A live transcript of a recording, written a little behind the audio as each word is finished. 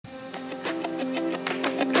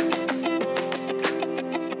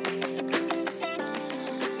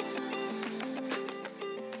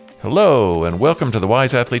Hello, and welcome to the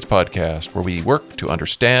Wise Athletes Podcast, where we work to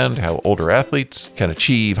understand how older athletes can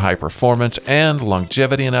achieve high performance and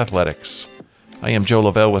longevity in athletics. I am Joe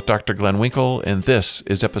Lavelle with Dr. Glenn Winkle, and this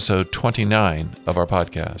is episode 29 of our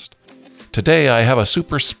podcast. Today, I have a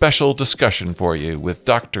super special discussion for you with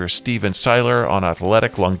Dr. Stephen Seiler on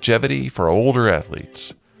athletic longevity for older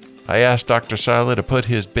athletes. I asked Dr. Seiler to put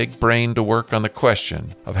his big brain to work on the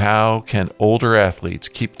question of how can older athletes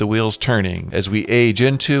keep the wheels turning as we age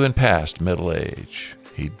into and past middle age.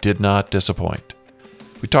 He did not disappoint.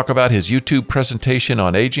 We talk about his YouTube presentation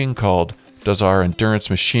on aging called Does Our Endurance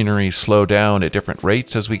Machinery Slow Down at Different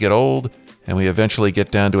Rates as We Get Old? And we eventually get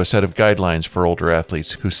down to a set of guidelines for older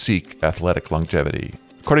athletes who seek athletic longevity.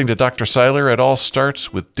 According to Dr. Seiler, it all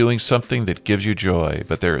starts with doing something that gives you joy,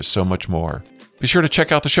 but there is so much more. Be sure to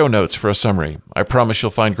check out the show notes for a summary. I promise you'll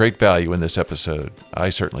find great value in this episode. I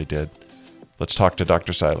certainly did. Let's talk to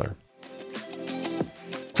Dr. Seiler.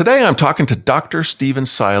 Today I'm talking to Dr. Stephen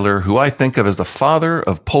Seiler, who I think of as the father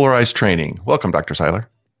of polarized training. Welcome, Dr. Seiler.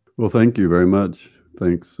 Well, thank you very much.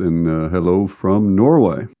 Thanks, and hello from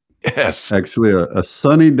Norway. Yes. Actually, a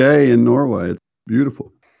sunny day in Norway. It's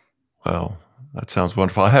beautiful. Well, that sounds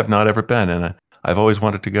wonderful. I have not ever been, and I've always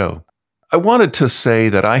wanted to go. I wanted to say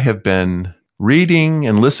that I have been reading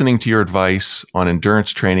and listening to your advice on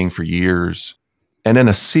endurance training for years, and in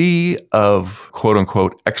a sea of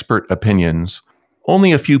quote-unquote expert opinions,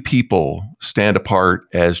 only a few people stand apart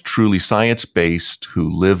as truly science-based who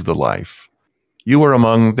live the life. You are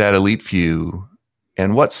among that elite few,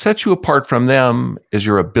 and what sets you apart from them is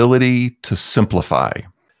your ability to simplify.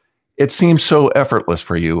 It seems so effortless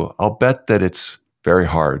for you. I'll bet that it's very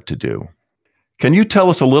hard to do. Can you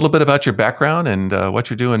tell us a little bit about your background and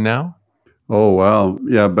what you're doing now? Oh, wow.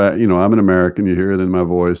 Yeah, I'm an American. You hear it in my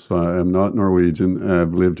voice. I'm not Norwegian.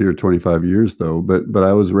 I've lived here 25 years, though. But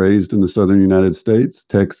I was raised in the southern United States,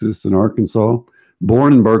 Texas and Arkansas.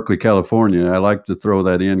 Born in Berkeley, California. I like to throw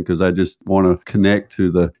that in because I just want to connect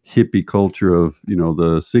to the hippie culture of, the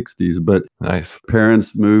 60s. But nice.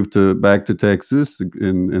 Parents moved back to Texas,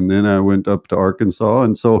 and then I went up to Arkansas.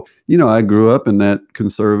 And so, I grew up in that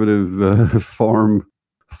conservative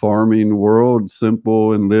farming world,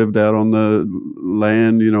 simple, and lived out on the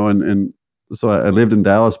land, and so I lived in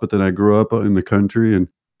Dallas, but then I grew up in the country, and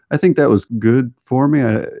I think that was good for me.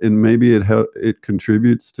 And maybe it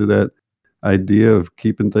contributes to that idea of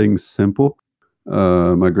keeping things simple.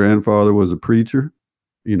 My grandfather was a preacher.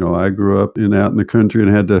 I grew up out in the country and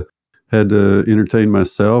had to entertain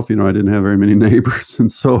myself. I didn't have very many neighbors, and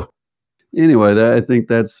so anyway, I think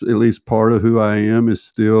that's at least part of who I am, is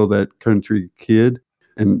still that country kid.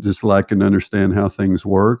 And just like and understand how things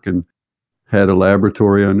work, and had a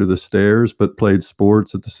laboratory under the stairs, but played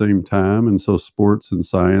sports at the same time. And so sports and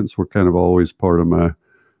science were kind of always part of my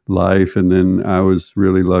life. And then I was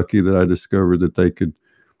really lucky that I discovered that they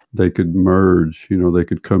could merge, they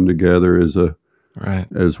could come together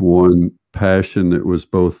as one passion that was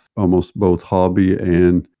almost both hobby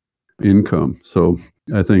and income. So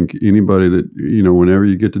I think anybody that, whenever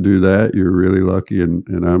you get to do that, you're really lucky.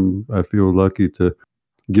 And I feel lucky to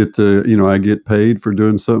get to, I get paid for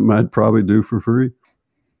doing something I'd probably do for free.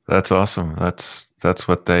 That's awesome. That's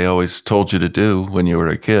what they always told you to do when you were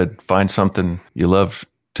a kid. Find something you love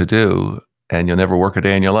to do, and you'll never work a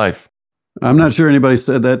day in your life. I'm not sure anybody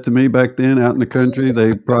said that to me back then out in the country.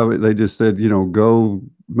 They just said, go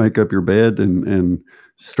make up your bed and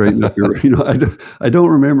straighten up your, I don't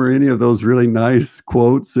remember any of those really nice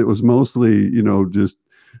quotes. It was mostly, just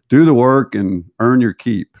do the work and earn your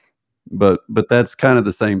keep. But that's kind of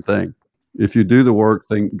the same thing. If you do the work,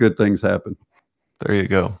 good things happen. There you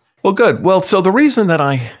go. Well, good. Well, so the reason that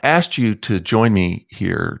I asked you to join me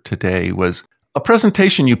here today was a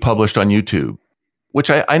presentation you published on YouTube, which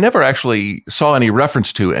I never actually saw any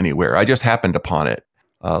reference to anywhere. I just happened upon it,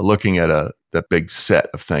 looking at the big set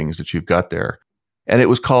of things that you've got there. And it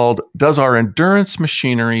was called, Does Our Endurance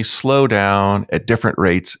Machinery Slow Down at Different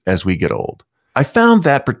Rates as We Get Old? I found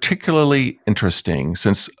that particularly interesting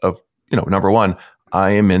since number one, I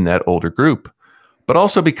am in that older group, but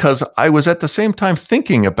also because I was at the same time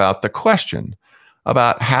thinking about the question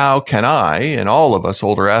about how can I, and all of us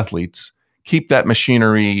older athletes, keep that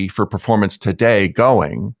machinery for performance today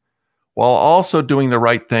going, while also doing the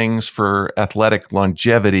right things for athletic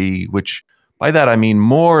longevity, which by that I mean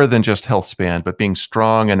more than just health span, but being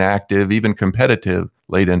strong and active, even competitive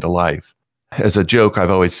late into life. As a joke,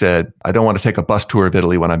 I've always said, I don't want to take a bus tour of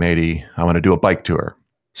Italy when I'm 80. I want to do a bike tour.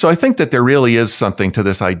 So I think that there really is something to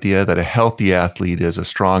this idea that a healthy athlete is a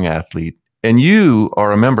strong athlete. And you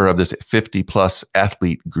are a member of this 50-plus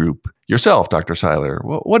athlete group yourself, Dr. Seiler.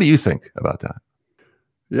 What do you think about that?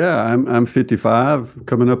 Yeah, I'm 55,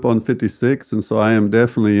 coming up on 56, and so I am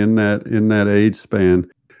definitely in that age span.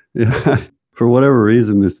 Yeah, for whatever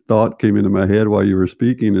reason, this thought came into my head while you were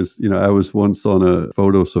speaking. Is I was once on a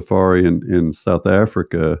photo safari in South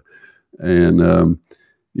Africa, and the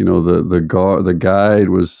guide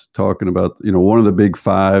was talking about one of the big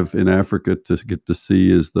five in Africa to get to see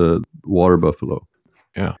is the water buffalo.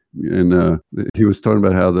 Yeah. And he was talking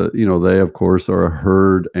about how they of course are a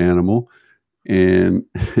herd animal, and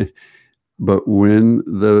but when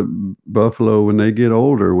they get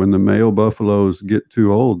older, when the male buffaloes get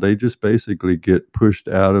too old, they just basically get pushed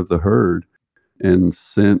out of the herd and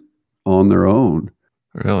sent on their own.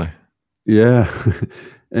 Really? Yeah.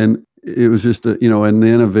 And it was just and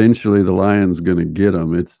then eventually the lion's going to get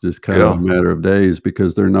them. It's just kind of a Yeah. matter of days,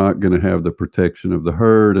 because they're not going to have the protection of the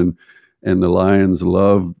herd, and the lions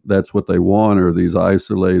love, that's what they want, are these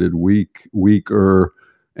isolated weaker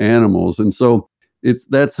animals. And so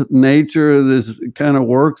that's nature. This kind of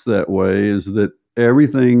works that way, is that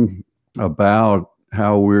everything about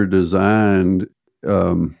how we're designed,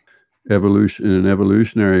 um, evolution in an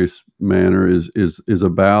evolutionary manner, is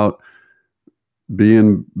about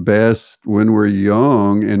being best when we're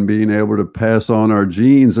young and being able to pass on our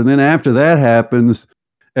genes. And then after that happens,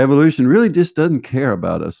 evolution really just doesn't care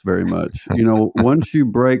about us very much. Once you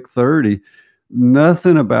break 30,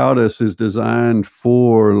 nothing about us is designed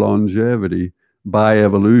for longevity by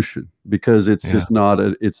evolution, because it's Yeah. just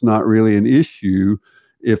it's not really an issue.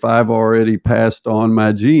 If I've already passed on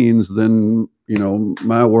my genes, then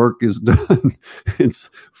my work is done. It's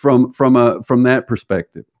from that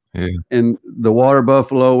perspective. Yeah. And the water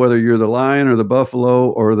buffalo, whether you're the lion or the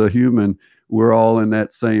buffalo or the human, we're all in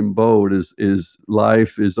that same boat. Is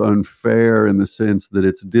life is unfair in the sense that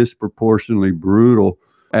it's disproportionately brutal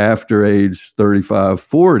after age 35,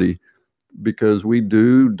 40, because we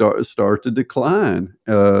do start to decline.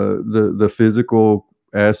 The physical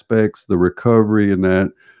aspects, the recovery, and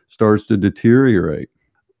that starts to deteriorate.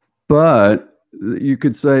 But you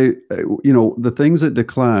could say, the things that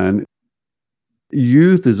decline,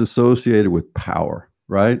 youth is associated with power,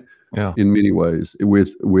 right? Yeah. In many ways,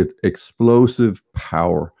 with explosive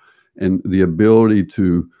power and the ability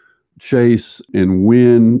to chase and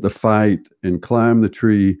win the fight and climb the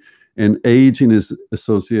tree. And aging is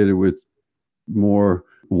associated with more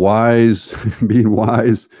wise, being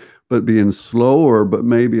wise, but being slower, but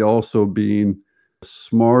maybe also being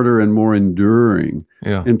smarter and more enduring.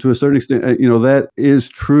 Yeah. And to a certain extent, that is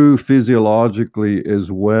true physiologically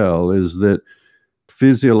as well, is that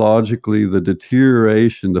physiologically, the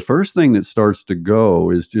deterioration, the first thing that starts to go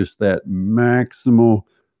is just that maximal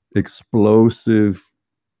explosive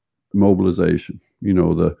mobilization.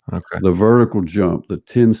 Okay. The vertical jump, the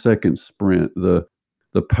 10-second sprint, the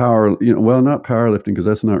power, well, not powerlifting, because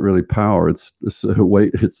that's not really power. It's a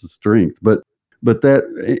weight, it's a strength. But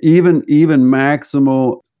that even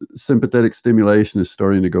maximal sympathetic stimulation is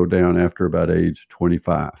starting to go down after about age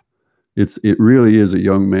 25. It really is a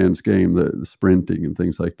young man's game, the sprinting and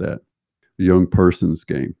things like that, the young person's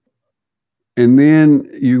game. And then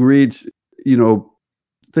you reach,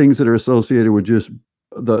 things that are associated with just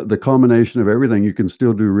the combination of everything. You can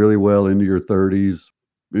still do really well into your 30s,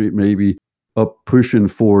 maybe up pushing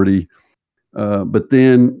 40, but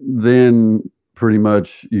then pretty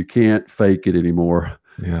much you can't fake it anymore.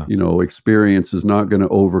 Yeah. Experience is not going to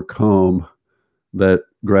overcome that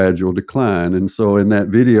gradual decline. And so in that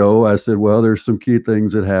video, I said, well, there's some key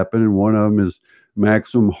things that happen. And one of them is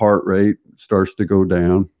maximum heart rate starts to go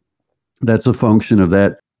down. That's a function of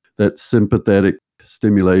that sympathetic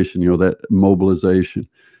stimulation, that mobilization.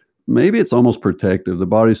 Maybe it's almost protective. The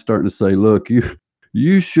body's starting to say, look,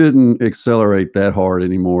 you shouldn't accelerate that hard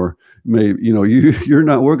anymore. Maybe, you're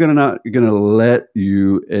not, we're not going to let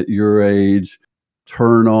you at your age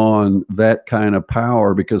turn on that kind of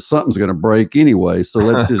power, because something's going to break anyway. So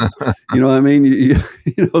let's just, what I mean?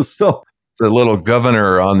 So the little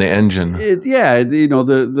governor on the engine.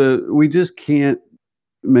 we just can't,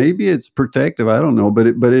 maybe it's protective. I don't know,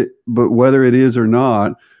 but whether it is or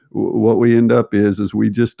not, what we end up is we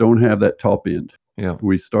just don't have that top end. Yeah.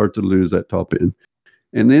 We start to lose that top end.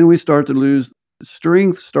 And then we start to lose,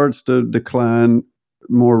 strength starts to decline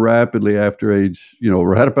more rapidly after age,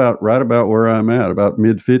 right about where I'm at, about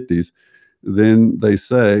mid-50s. Then they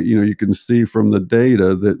say, you can see from the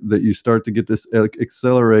data that you start to get this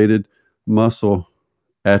accelerated muscle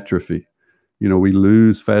atrophy. We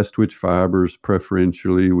lose fast twitch fibers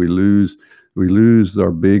preferentially. We lose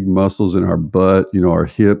our big muscles in our butt, our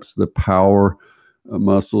hips, the power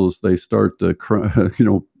muscles. They start to,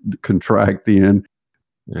 contract in.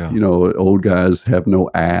 Yeah. You know, old guys have no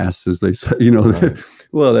ass, as they say, Right.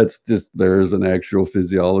 well, that's just, there's an actual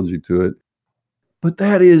physiology to it. But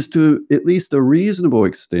that is, to at least a reasonable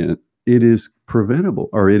extent, it is preventable,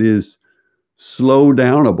 or it is slow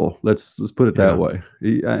downable. Let's put it that Yeah. way.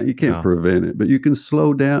 You can't Yeah. prevent it, but you can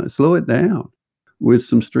slow it down with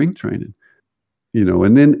some strength training.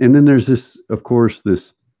 And then there's this, of course,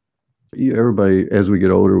 this, everybody, as we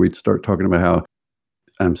get older, we start talking about how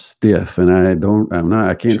I'm stiff and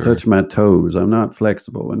I can't Sure. touch my toes. I'm not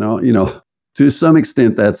flexible. And all, to some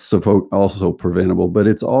extent that's also preventable, but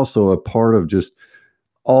it's also a part of just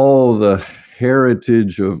all the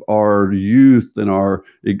heritage of our youth and our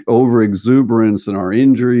over exuberance and our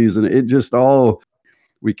injuries. And it just all,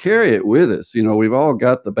 we carry it with us. We've all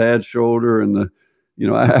got the bad shoulder and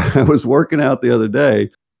I was working out the other day,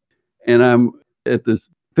 and I'm at this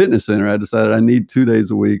fitness center. I decided I need 2 days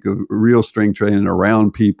a week of real strength training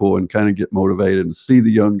around people and kind of get motivated and see the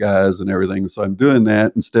young guys and everything. So I'm doing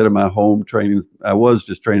that instead of my home training. I was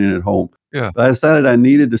just training at home. Yeah. But I decided I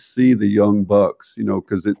needed to see the young bucks,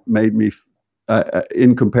 because it made me,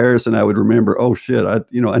 in comparison, I would remember, oh shit, I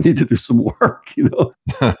need to do some work.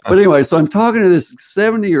 But anyway, so I'm talking to this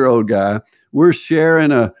 70-year-old guy. We're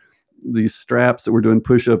sharing these straps that we're doing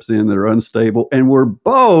push-ups in that are unstable, and we're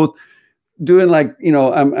both doing, like,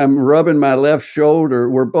 I'm rubbing my left shoulder.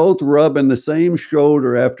 We're both rubbing the same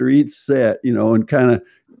shoulder after each set, and kind of,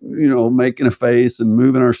 making a face and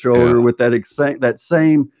moving our shoulder Yeah. with that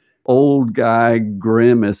same old guy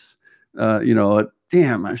grimace.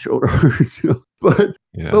 Damn, my shoulder hurts. But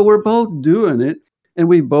Yeah. but we're both doing it, and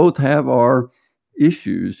we both have our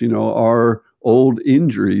issues, our old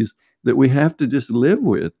injuries that we have to just live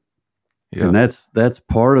with. And Yeah. that's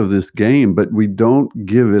part of this game, but we don't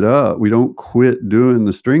give it up. We don't quit doing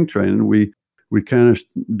the strength training. We kind of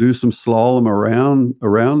do some slalom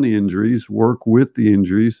around the injuries, work with the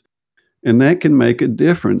injuries, and that can make a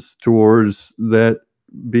difference towards that,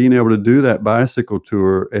 being able to do that bicycle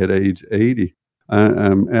tour at age 80.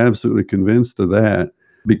 I'm absolutely convinced of that,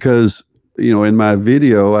 because in my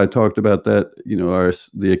video I talked about that,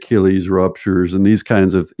 the Achilles ruptures and these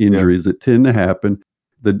kinds of Yeah. injuries that tend to happen.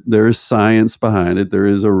 There is science behind it. There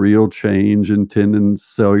is a real change in tendon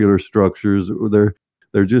cellular structures.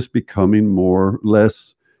 They're just becoming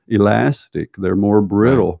less elastic. They're more Right.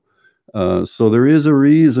 brittle. So there is a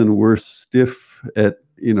reason we're stiff at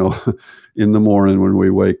in the morning when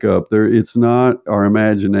we wake up. It's not our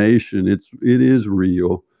imagination. It is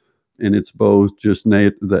real, and it's both just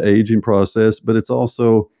the aging process, but it's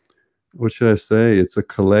also, what should I say? It's a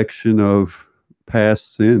collection of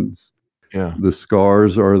past sins. Yeah. The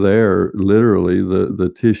scars are there, literally.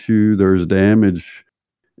 The tissue, there's damage.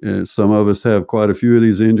 Some of us have quite a few of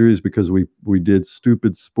these injuries because we did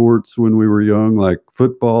stupid sports when we were young, like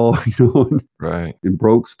football, Right. and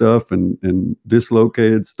broke stuff and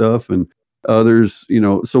dislocated stuff, and others,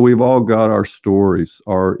 so we've all got our stories,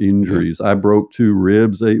 our Yeah. injuries. I broke 2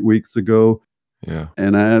 ribs 8 weeks ago, Yeah.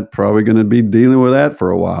 and I'm probably going to be dealing with that for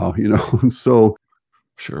a while. So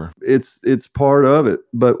Sure. it's part of it,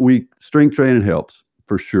 but strength training helps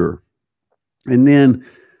for sure. And then,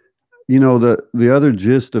 the other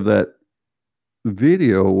gist of that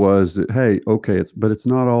video was that, hey, okay, it's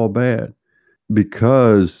not all bad,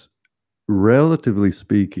 because relatively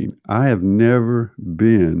speaking, I have never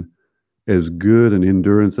been as good an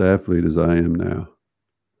endurance athlete as I am now.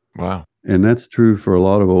 Wow. And that's true for a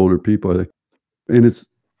lot of older people, I think. And it's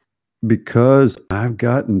because I've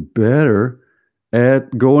gotten better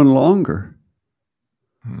at going longer.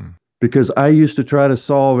 Hmm. Because I used to try to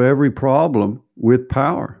solve every problem with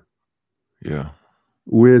power, Yeah.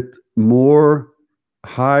 with more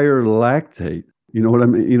higher lactate. You know what I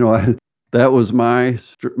mean? That was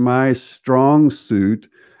my strong suit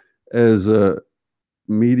as a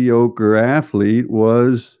mediocre athlete,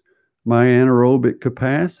 was my anaerobic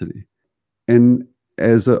capacity. And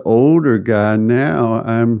as an older guy now,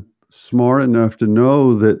 I'm smart enough to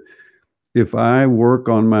know that if I work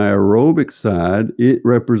on my aerobic side, it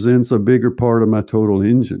represents a bigger part of my total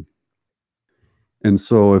engine. And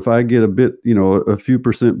so if I get a few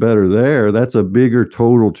percent better there, that's a bigger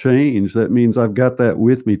total change. That means I've got that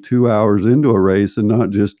with me 2 hours into a race and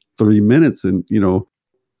not just 3 minutes. And,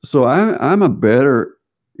 so I'm a better,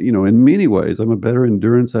 in many ways, I'm a better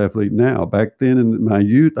endurance athlete now. Back then in my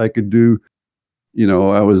youth, I could do,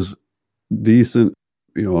 I was decent,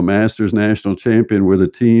 a Masters national champion with a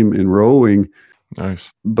team in rowing,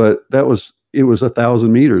 Nice. but it was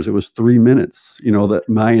 1,000 meters. It was 3 minutes. That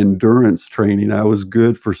my endurance training, I was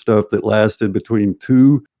good for stuff that lasted between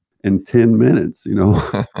 2 and 10 minutes.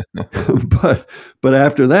 but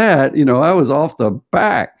after that, I was off the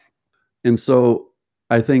back, and so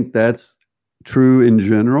I think that's true in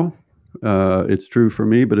general. It's true for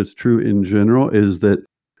me, but it's true in general, is that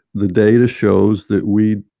the data shows that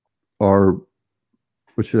we are,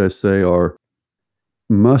 what should I say, our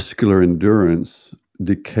muscular endurance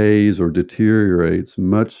decays or deteriorates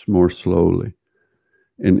much more slowly.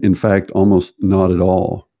 And in fact, almost not at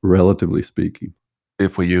all, relatively speaking.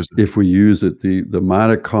 if we use it. If we use it, the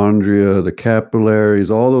mitochondria, the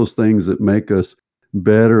capillaries, all those things that make us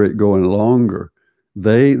better at going longer,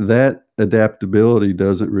 that adaptability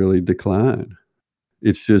doesn't really decline.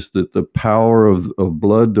 It's just that the power of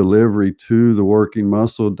blood delivery to the working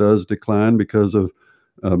muscle does decline because of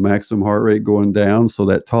maximum heart rate going down. So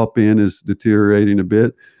that top end is deteriorating a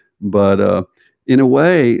bit. But in a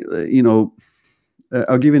way,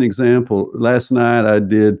 I'll give you an example. Last night I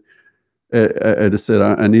just said,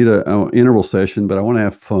 I need an interval session, but I want to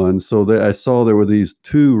have fun. So I saw there were these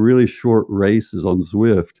two really short races on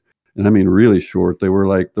Zwift. And I mean, really short. They were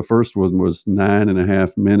like, the first one was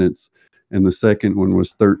 9.5 minutes, and the second one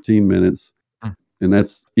was 13 minutes. Mm. And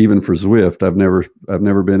that's even for Zwift. I've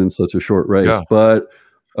never been in such a short race. Yeah. But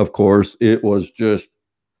of course, it was just,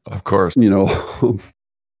 Of course,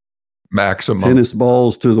 maximum. tennis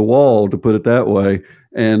balls to the wall, to put it that way.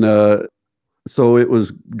 And so it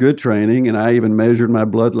was good training, and I even measured my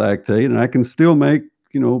blood lactate, and I can still make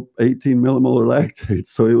 18 millimolar lactate,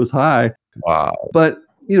 so it was high. Wow. But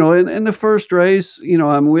in the first race,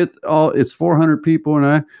 I'm with it's 400 people, and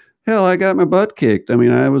I got my butt kicked. I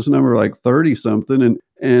mean, I was number like 30 something,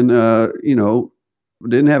 and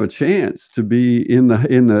didn't have a chance to be in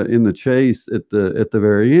the chase at the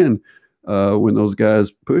very end when those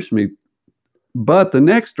guys pushed me. But the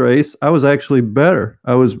next race, I was actually better.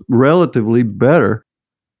 I was relatively better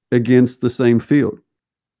against the same field.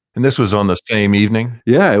 And this was on the same evening?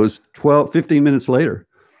 Yeah, it was 15 minutes later.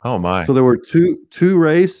 Oh, my. So there were two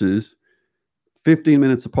races 15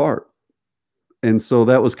 minutes apart. And so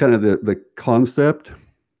that was kind of the concept,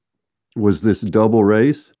 was this double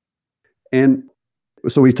race. And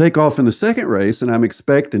so we take off in the second race, and I'm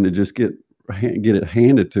expecting to just get it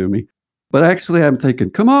handed to me. But actually, I'm thinking,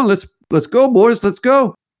 come on, let's go, boys, let's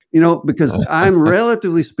go. Because I'm,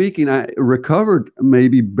 relatively speaking, I recovered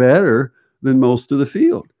maybe better than most of the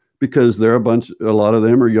field, because a lot of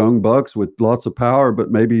them are young bucks with lots of power, but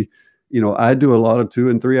maybe, I do a lot of 2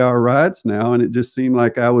 and 3 hour rides now. And it just seemed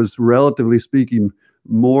like I was, relatively speaking,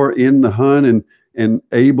 more in the hunt and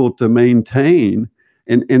able to maintain.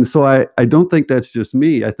 And so I don't think that's just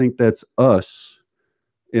me. I think that's us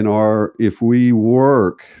if we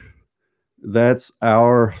work, that's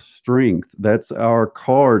our strength. That's our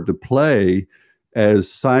card to play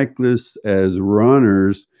as cyclists, as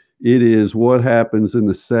runners. It is what happens in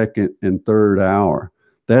the second and third hour.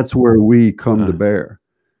 That's where we come to bear.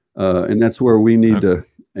 And that's where we need to,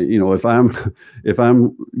 if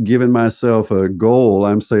I'm giving myself a goal,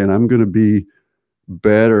 I'm saying I'm going to be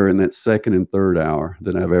better in that second and third hour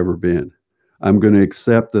than I've ever been. I'm going to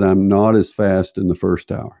accept that I'm not as fast in the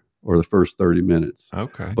first hour or the first 30 minutes.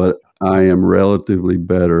 Okay. But I am relatively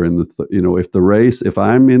better in if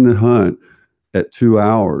I'm in the hunt at 2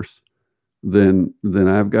 hours, then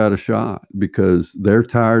I've got a shot, because they're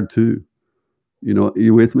tired too.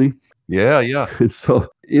 You with me? Yeah. And so,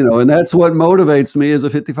 and that's what motivates me as a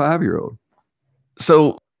 55-year-old.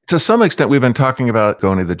 So to some extent, we've been talking about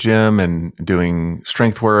going to the gym and doing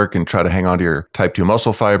strength work and try to hang on to your type 2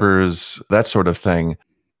 muscle fibers, that sort of thing.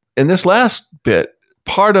 In this last bit,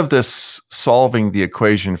 part of this solving the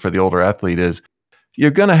equation for the older athlete is you're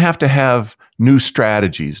going to have new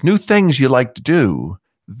strategies, new things you like to do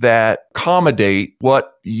that accommodate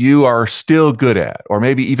what you are still good at, or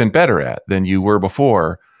maybe even better at than you were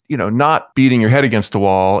before. Not beating your head against the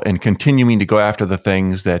wall and continuing to go after the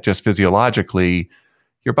things that just physiologically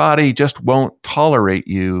your body just won't tolerate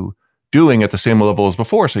you doing at the same level as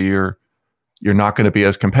before. So you're not going to be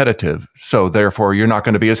as competitive. So therefore, you're not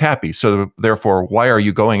going to be as happy. So therefore, why are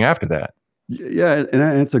you going after that? Yeah, and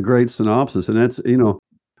that's a great synopsis. And that's,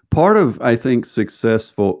 part of, I think,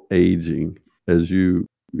 successful aging, as you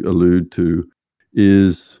allude to,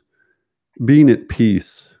 is being at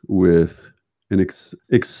peace with and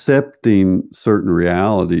accepting certain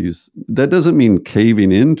realities. That doesn't mean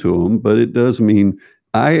caving into them, but it does mean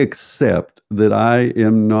I accept that I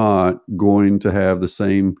am not going to have the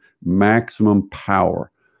same maximum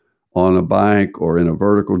power on a bike or in a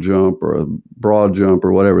vertical jump or a broad jump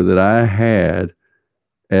or whatever that I had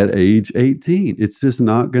at age 18. It's just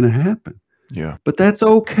not going to happen. Yeah. But that's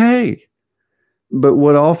okay. But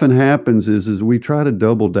what often happens is we try to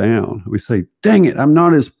double down. We say, dang it, I'm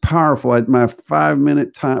not as powerful. My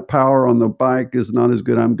 5-minute power on the bike is not as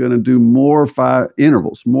good. I'm going to do more 5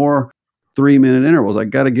 intervals, more 3-minute intervals. I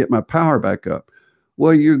got to get my power back up.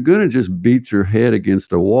 Well, you're going to just beat your head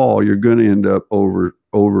against a wall. You're going to end up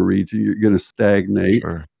overreaching. You're going to stagnate.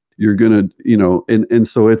 Sure. You're going to, and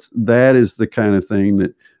so that is the kind of thing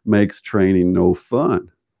that makes training no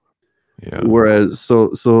fun. Yeah. Whereas, so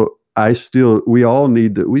we still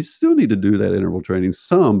need to do that interval training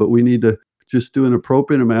some, but we need to just do an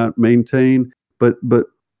appropriate amount, maintain, but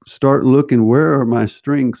start looking, where are my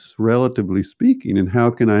strengths relatively speaking, and how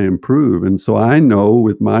can I improve? And so I know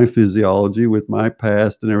with my physiology, with my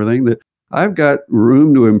past and everything, that I've got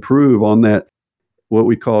room to improve on that,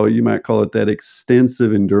 you might call it that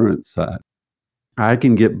extensive endurance side. I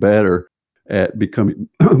can get better at becoming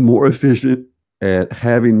more efficient, at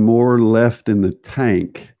having more left in the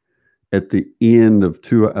tank at the end of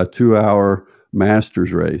a 2-hour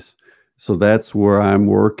master's race. So that's where I'm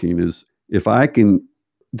working, is if I can,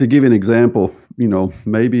 to give you an example,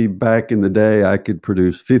 maybe back in the day, I could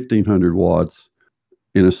produce 1,500 watts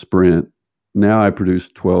in a sprint. Now I produce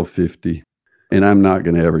 1,250, and I'm not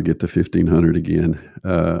going to ever get to 1,500 again,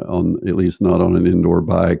 at least not on an indoor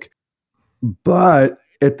bike. But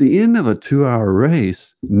at the end of a 2-hour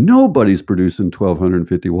race, nobody's producing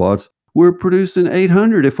 1,250 watts. We're producing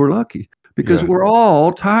 800 if we're lucky, because we're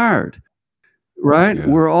all tired, right? Yeah.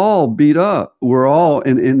 We're all beat up.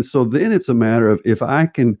 And so then it's a matter of, if I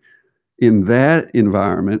can, in that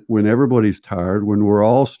environment, when everybody's tired, when we're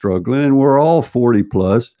all struggling and we're all 40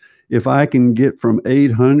 plus, if I can get from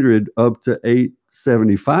 800 up to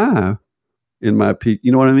 875 in my peak,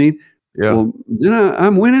 you know what I mean? Yeah. Well, then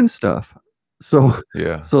I'm winning stuff. So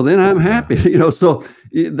then I'm happy, so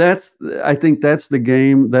I think that's the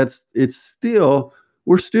game.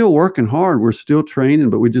 We're still working hard. We're still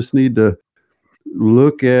training, but we just need to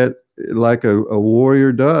look at, like a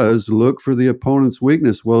warrior does, look for the opponent's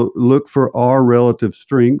weakness. Well, look for our relative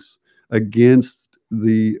strengths against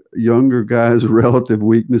the younger guys' relative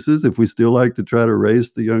weaknesses, if we still like to try to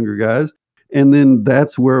race the younger guys. And then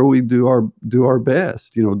that's where we do our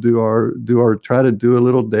best, try to do a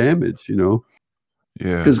little damage,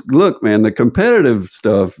 Yeah. Because look, man, the competitive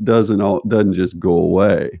stuff doesn't just go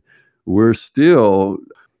away. We're still,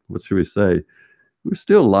 what should we say? We're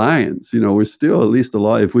still lions, we're still at least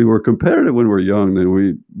alive. If we were competitive when we're young, then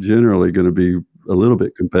we generally going to be a little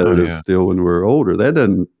bit competitive still when we're older. That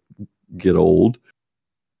doesn't get old.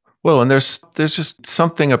 Well, and there's just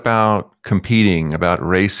something about competing, about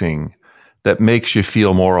racing, that makes you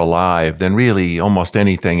feel more alive than really almost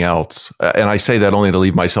anything else. And I say that only to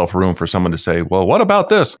leave myself room for someone to say, well, what about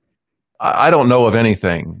this? I don't know of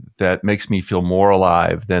anything that makes me feel more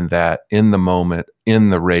alive than that, in the moment, in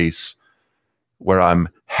the race, where I'm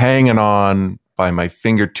hanging on by my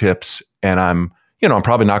fingertips, and I'm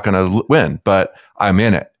probably not going to win, but I'm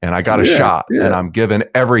in it, and I got a shot, and I'm giving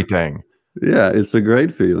everything. Yeah, it's a great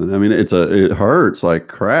feeling. I mean, it hurts like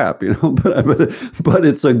crap, but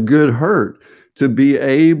it's a good hurt. To be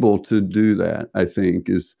able to do that, I think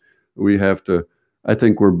I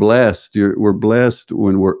think we're blessed. We're blessed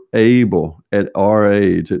when we're able, at our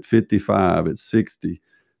age, at 55, at 60,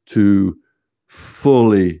 to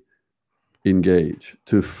fully engage,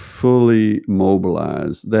 to fully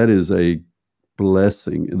mobilize. That is a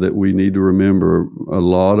blessing that we need to remember. A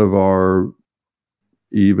lot of our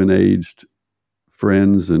even-aged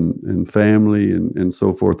friends and family and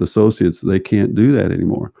so forth, associates, they can't do that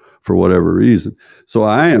anymore for whatever reason. So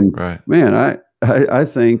I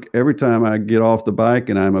think every time I get off the bike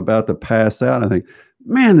and I'm about to pass out, I think,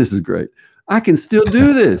 man, this is great. I can still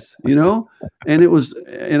do this,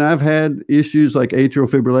 and I've had issues like atrial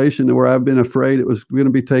fibrillation where I've been afraid it was going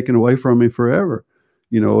to be taken away from me forever.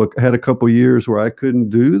 I had a couple years where I couldn't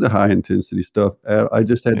do the high intensity stuff. I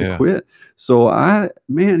just had to quit. So I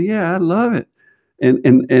love it.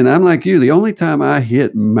 And I'm like you. The only time I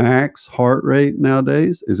hit max heart rate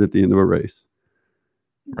nowadays is at the end of a race.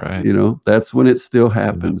 Right. That's when it still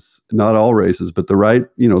happens. Not all races, but the right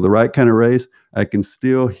kind of race, I can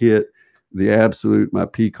still hit my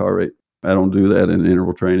peak heart rate. I don't do that in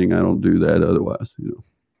interval training. I don't do that otherwise.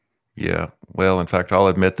 Yeah. Well, in fact, I'll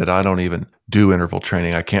admit that I don't even do interval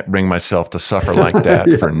training. I can't bring myself to suffer like that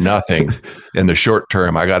for nothing in the short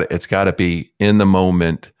term. It's got to be in the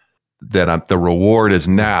moment, that the reward is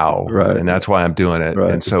now, right. And that's why I'm doing it.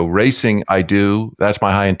 Right. And so racing, that's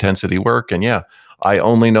my high intensity work. And I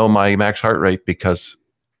only know my max heart rate because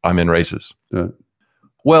I'm in races. Yeah.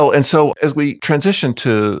 Well, and so as we transition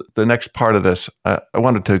to the next part of this, I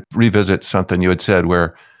wanted to revisit something you had said,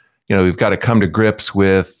 where, we've got to come to grips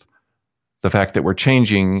with the fact that we're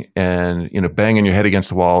changing, and, banging your head against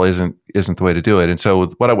the wall isn't the way to do it. And so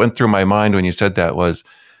what I went through my mind when you said that was,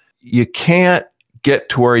 you can't get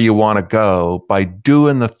to where you want to go by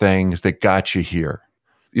doing the things that got you here.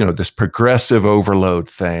 This progressive overload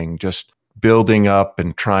thing, just building up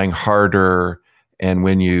and trying harder. And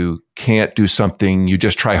when you can't do something, you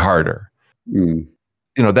just try harder. Mm.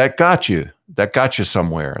 That got you. That got you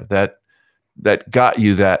somewhere. That got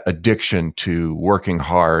you that addiction to working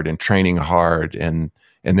hard and training hard and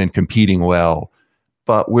then competing well.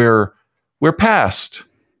 But we're past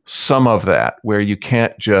some of that, where you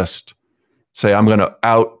can't just say, I'm going to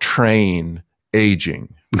out train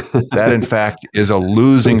aging. That, in fact, is a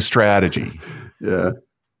losing strategy. Yeah.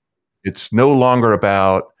 It's no longer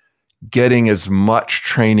about getting as much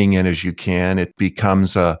training in as you can. It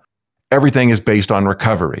becomes everything is based on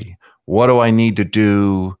recovery. What do I need to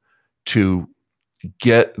do to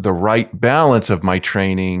get the right balance of my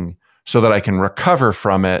training so that I can recover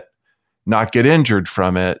from it, not get injured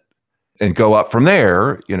from it, and go up from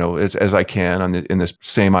there, as I can in this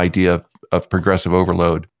same idea of progressive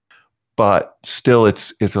overload. But still,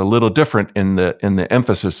 it's a little different in the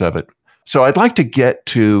emphasis of it. So I'd like to get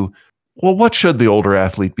to, well, what should the older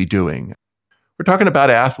athlete be doing? We're talking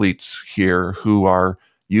about athletes here who are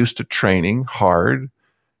used to training hard,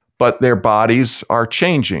 but their bodies are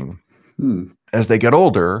changing as they get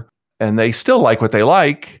older, and they still like what they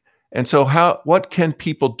like. And so what can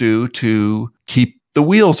people do to keep the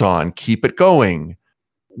wheels on, keep it going?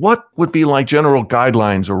 What would be like general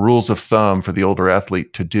guidelines or rules of thumb for the older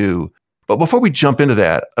athlete to do? But before we jump into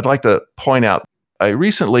that, I'd like to point out, I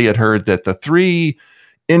recently had heard that the 3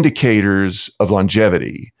 indicators of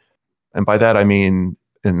longevity, and by that I mean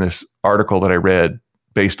in this article that I read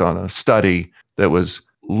based on a study that was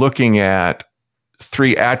looking at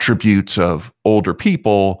 3 attributes of older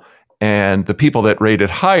people, and the people that rated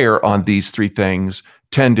higher on these 3 things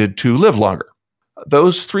tended to live longer.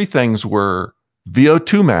 Those 3 things were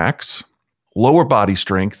VO2 max, lower body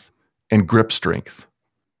strength, and grip strength.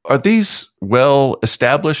 Are these well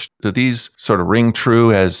established? Do these sort of ring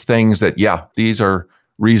true as things that, yeah, these are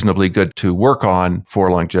reasonably good to work on for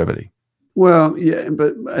longevity? Well, yeah,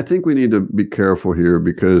 but I think we need to be careful here,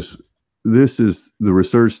 because this is the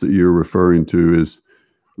research that you're referring to is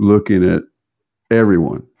looking at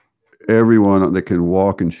everyone that can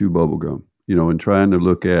walk and chew bubblegum, and trying to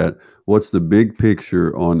look at what's the big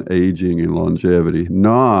picture on aging and longevity,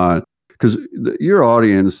 not because your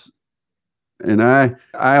audience, and I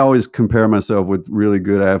always compare myself with really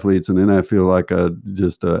good athletes, and then I feel like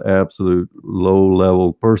just an absolute low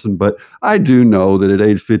level person. But I do know that at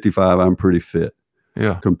age 55, I'm pretty fit.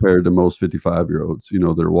 Yeah. Compared to most 55-year-olds,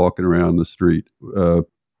 that are walking around the street.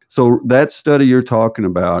 So that study you're talking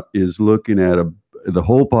about is looking at the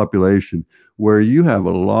whole population, where you have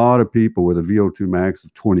a lot of people with a VO2 max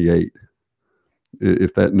of 28,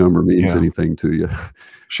 if that number means anything to you.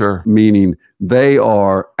 Sure. Meaning they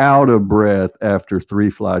are out of breath after 3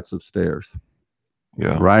 flights of stairs.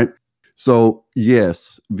 Yeah. Right? So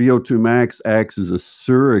yes, VO2 max acts as a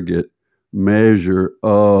surrogate measure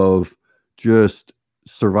of just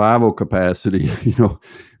survival capacity,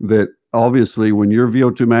 that obviously when your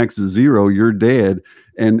VO2 max is 0, you're dead.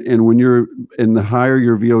 And when the higher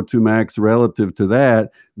your VO2 max relative to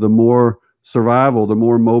that, the more survival, the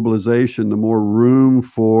more mobilization, the more room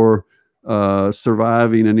for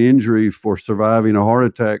surviving an injury, for surviving a heart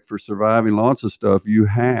attack, for surviving lots of stuff you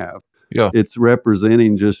have. Yeah. It's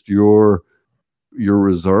representing just your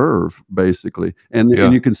reserve, basically. And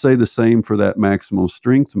you can say the same for that maximal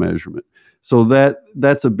strength measurement. So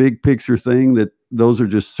that's a big picture thing, that those are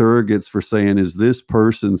just surrogates for saying, is this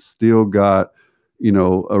person still got,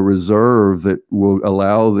 a reserve that will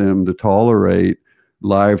allow them to tolerate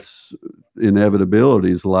life's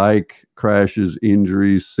inevitabilities, like crashes,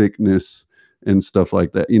 injuries, sickness, and stuff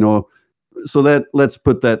like that. So that, let's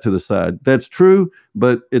put that to the side. That's true,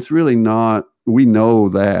 but it's really not. We know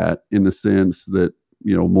that, in the sense that,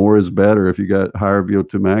 more is better. If you got higher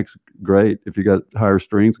VO2 max, great. If you got higher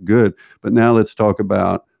strength, good. But now let's talk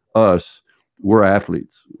about us. We're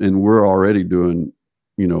athletes, and we're already doing,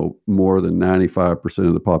 more than 95%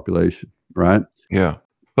 of the population, right? Yeah.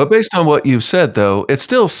 But based on what you've said, though, it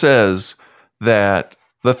still says that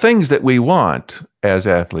the things that we want as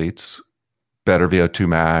athletes, better VO2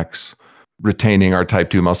 max, retaining our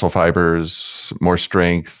type 2 muscle fibers, more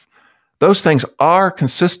strength, those things are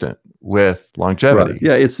consistent with longevity. Right.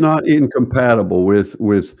 Yeah, it's not incompatible with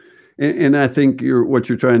and I think what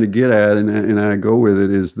you're trying to get at, and I go with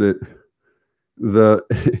it, is that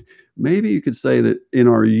maybe you could say that in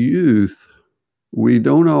our youth, we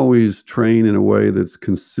don't always train in a way that's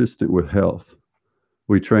consistent with health.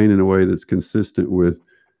 We train in a way that's consistent with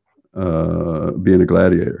being a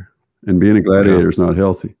gladiator, and being a gladiator is not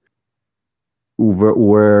healthy.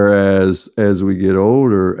 Whereas as we get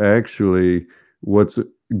older, actually, what's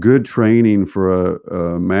good training for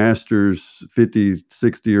a master's 50,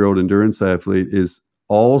 60-year-old endurance athlete is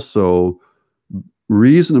also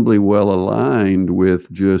reasonably well aligned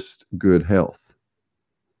with just good health.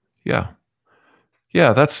 Yeah.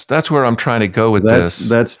 Yeah, that's where I'm trying to go with this.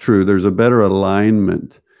 That's true. There's a better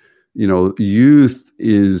alignment. Youth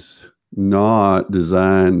is not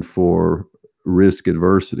designed for risk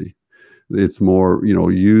adversity. It's more,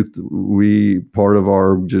 youth, part of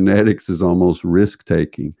our genetics is almost risk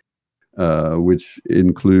taking, which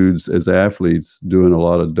includes, as athletes, doing a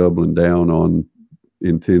lot of doubling down on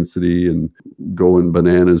intensity and going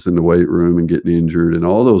bananas in the weight room and getting injured and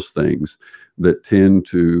all those things that tend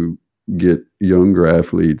to get younger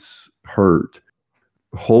athletes hurt.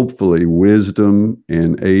 Hopefully, wisdom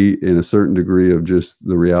and a certain degree of just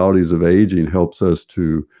the realities of aging helps us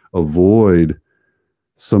to avoid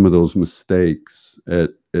some of those mistakes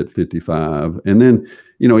at 55. And then,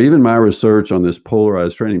 even my research on this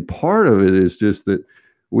polarized training, part of it is just that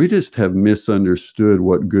we just have misunderstood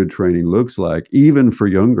what good training looks like, even for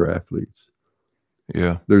younger athletes.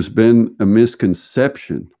 Yeah. There's been a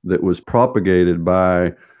misconception that was propagated by,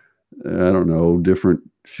 I don't know, different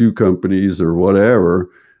shoe companies or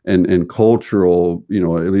whatever, and cultural,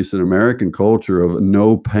 at least in American culture, of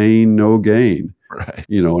no pain, no gain. Right.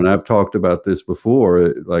 And I've talked about this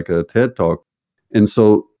before, like a TED talk. And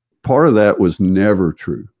so part of that was never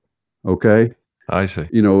true. Okay. I see.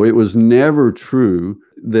 It was never true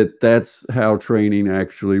that that's how training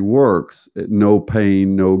actually works. No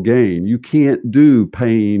pain, no gain. You can't do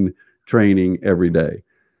pain training every day.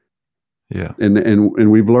 Yeah.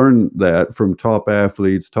 And we've learned that from top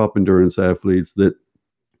athletes, top endurance athletes, that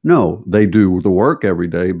no, they do the work every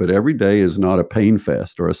day, but every day is not a pain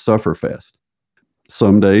fest or a suffer fest.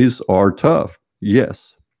 Some days are tough,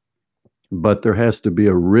 yes, but there has to be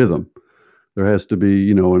a rhythm. There has to be,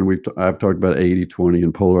 and I've talked about 80-20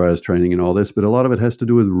 and polarized training and all this, but a lot of it has to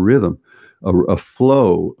do with rhythm, a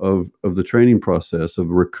flow of the training process, of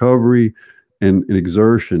recovery and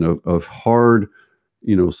exertion, of hard,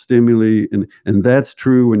 stimuli. And that's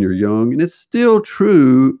true when you're young. And it's still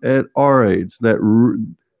true at our age, that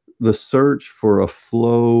the search for a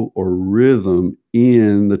flow or rhythm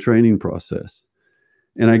in the training process.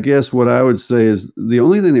 And I guess what I would say is the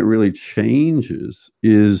only thing that really changes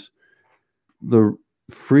is the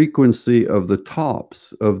frequency of the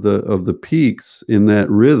tops of the peaks in that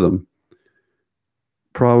rhythm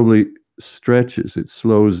probably stretches. It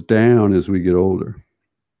slows down as we get older.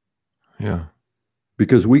 Yeah.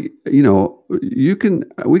 Because we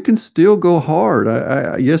can still go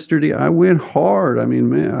hard. Yesterday I went hard. I mean,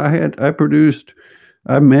 man, I happen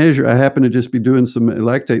to just be doing some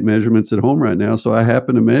lactate measurements at home right now. So I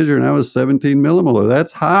happen to measure and I was 17 millimolar.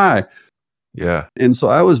 That's high. Yeah. And so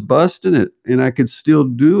I was busting it and I could still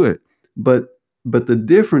do it. But the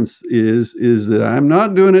difference is that I'm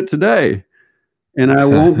not doing it today. And I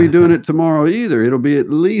won't be doing it tomorrow either. It'll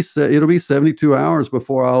be 72 hours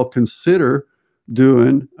before I'll consider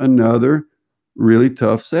doing another really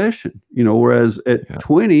tough session. Whereas at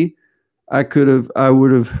 20, I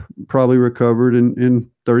would have probably recovered in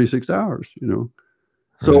 36 hours,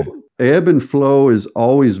 So Right. ebb and flow has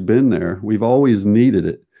always been there. We've always needed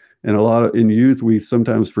it. And in youth, we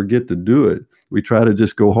sometimes forget to do it. We try to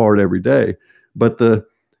just go hard every day. But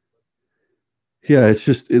it's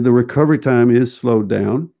just the recovery time is slowed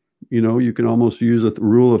down. You can almost use a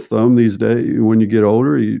rule of thumb these days. When you get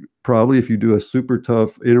older, if you do a super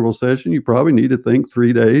tough interval session, you probably need to think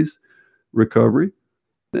 3 days recovery.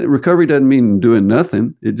 Recovery doesn't mean doing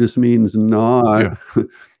nothing. It just means not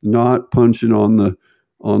punching on the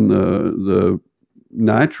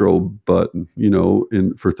nitro button,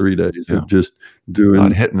 for 3 days. Yeah. Of just doing,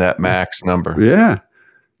 not hitting that max number. Yeah.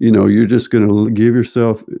 You're just going to give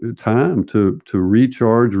yourself time to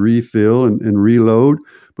recharge, refill, and reload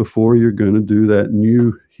before you're going to do that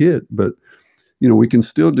new hit. But we can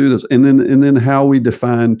still do this. And then how we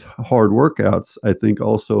define hard workouts, I think,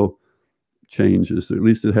 also changes. At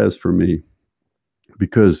least it has for me,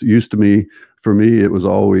 because for me, it was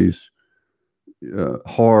always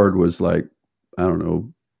hard was like, I don't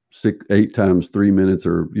know, 8 times 3 minutes,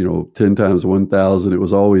 or 10 times 1,000. It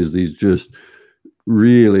was always these just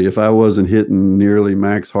really, if I wasn't hitting nearly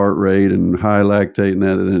max heart rate and high lactate and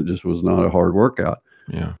that, then it just was not a hard workout.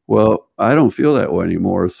 Yeah. Well, I don't feel that way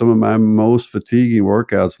anymore. Some of my most fatiguing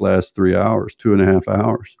workouts last 3 hours, 2.5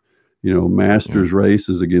 hours. Masters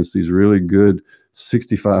races against these really good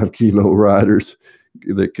 65 kilo riders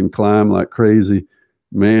that can climb like crazy.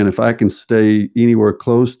 Man, if I can stay anywhere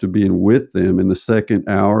close to being with them in the second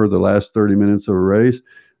hour, the last 30 minutes of a race,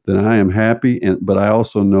 then I am happy. But I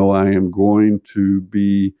also know I am going to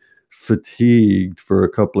be fatigued for a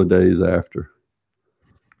couple of days after.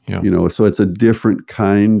 Yeah. So it's a different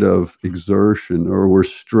kind of exertion, or we're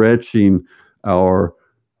stretching our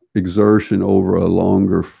exertion over a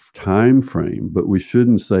longer time frame. But we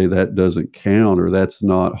shouldn't say that doesn't count or that's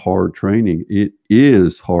not hard training. It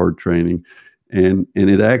is hard training, and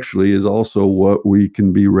it actually is also what we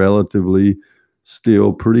can be relatively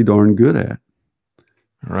still pretty darn good at.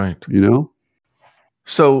 Right.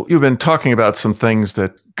 So you've been talking about some things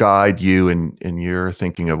that guide you in your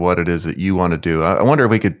thinking of what it is that you want to do. I wonder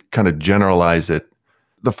if we could kind of generalize it.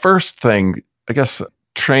 The first thing, I guess,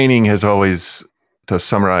 training has always, to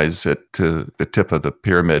summarize it to the tip of the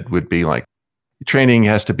pyramid, would be like training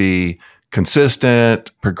has to be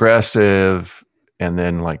consistent, progressive, and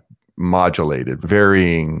then like modulated,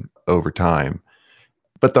 varying over time.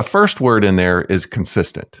 But the first word in there is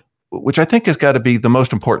consistent, which I think has got to be the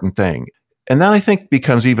most important thing. And that I think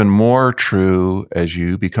becomes even more true as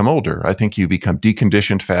you become older. I think you become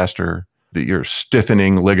deconditioned faster, that your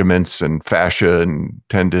stiffening ligaments and fascia and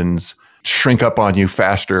tendons shrink up on you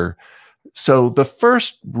faster. So the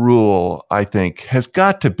first rule, I think, has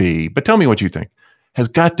got to be, but tell me what you think, has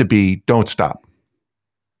got to be don't stop.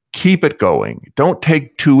 Keep it going. Don't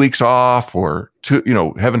take 2 weeks off or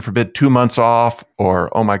heaven forbid, 2 months off or,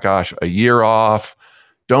 oh my gosh, a year off.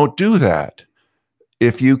 Don't do that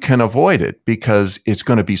if you can avoid it, because it's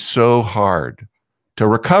going to be so hard to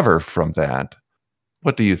recover from that.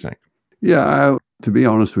 What do you think? yeah, to be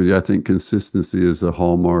honest with you, I think consistency is a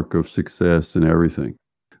hallmark of success in everything.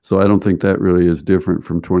 So I don't think that really is different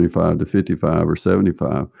from 25 to 55 or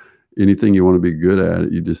 75. Anything you want to be good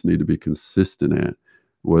at, you just need to be consistent at,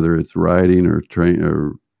 whether it's writing or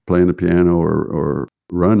playing the piano or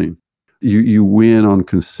running. You win on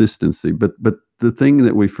consistency. But the thing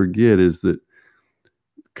that we forget is that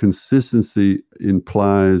consistency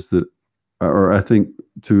implies that, or I think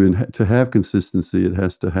to have consistency, it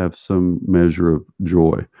has to have some measure of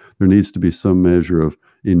joy. There needs to be some measure of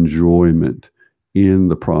enjoyment in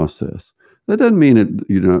the process. That doesn't mean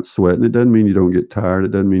you're not sweating. It doesn't mean you don't get tired.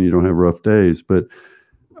 It doesn't mean you don't have rough days. But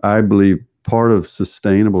I believe part of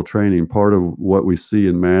sustainable training, part of what we see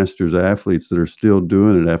in masters athletes that are still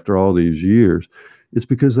doing it after all these years, is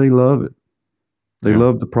because they love it. They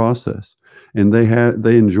love the process, and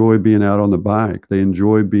they enjoy being out on the bike. They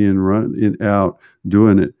enjoy being out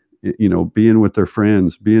doing it, being with their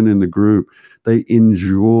friends, being in the group. They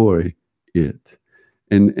enjoy it.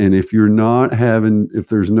 And if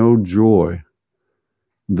there's no joy,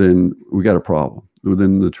 then we got a problem.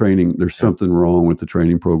 Within the training, there's something wrong with the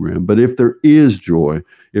training program. But if there is joy,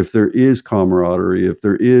 if there is camaraderie, if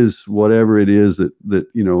there is whatever it is that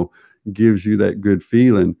gives you that good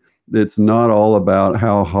feeling, it's not all about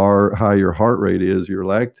how high your heart rate is, your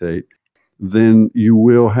lactate, then you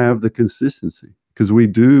will have the consistency, because we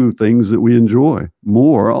do things that we enjoy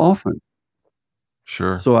more often.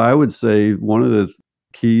 Sure. So I would say one of the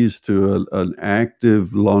keys to an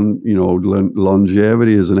active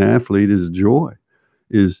longevity as an athlete is joy,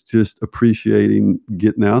 is just appreciating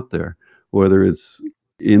getting out there, whether it's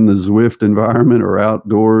in the Zwift environment or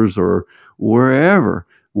outdoors or wherever,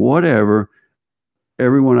 whatever.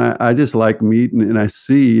 Everyone I just like meeting, and I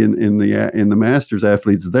see in the masters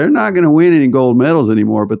athletes, they're not going to win any gold medals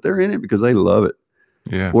anymore, but they're in it because they love it.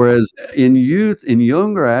 Yeah. Whereas in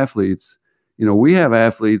younger athletes, we have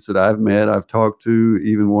athletes that I've met, I've talked to,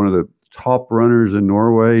 even one of the top runners in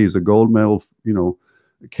Norway. He's a gold medal,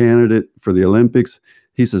 candidate for the Olympics.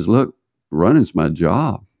 He says, "Look, running's my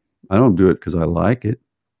job. I don't do it because I like it."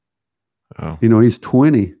 Oh. He's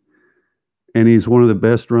 20, and he's one of the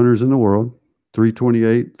best runners in the world,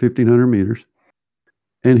 328, 1,500 meters.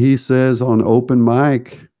 And he says on open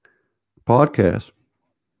mic podcast,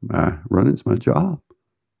 running's my job.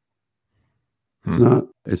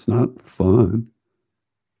 It's not fun.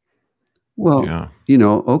 Well,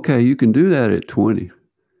 okay, you can do that at 20.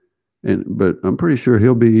 But I'm pretty sure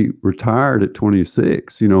he'll be retired at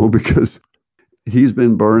 26, because he's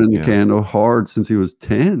been burning the candle hard since he was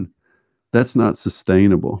 10. That's not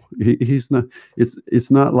sustainable. He's not. It's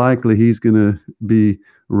not likely he's going to be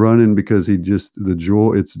running because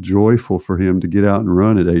it's joyful for him to get out and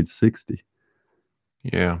run at age 60.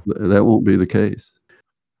 Yeah. That won't be the case.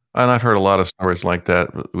 And I've heard a lot of stories like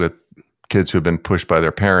that with kids who've been pushed by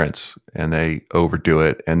their parents and they overdo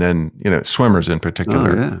it. And then, swimmers in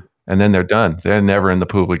particular. Oh, yeah. And then they're done. They're never in the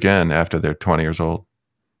pool again after they're 20 years old.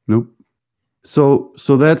 Nope. So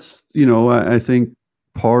that's, I think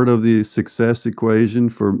part of the success equation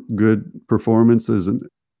for good performance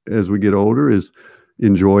as we get older is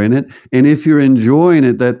enjoying it. And if you're enjoying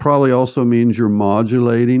it, that probably also means you're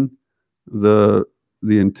modulating the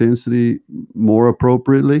intensity more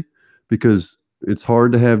appropriately, because it's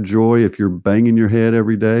hard to have joy if you're banging your head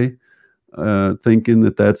every day, thinking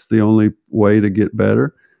that that's the only way to get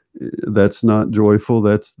better. That's not joyful.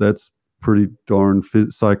 That's pretty darn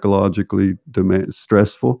psychologically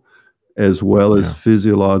stressful, as well as Yeah.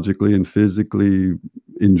 physiologically and physically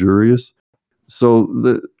injurious. So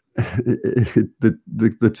the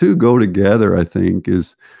two go together, I think,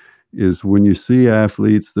 is when you see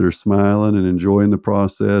athletes that are smiling and enjoying the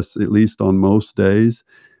process, at least on most days,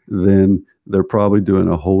 then they're probably doing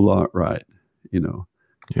a whole lot right, you know.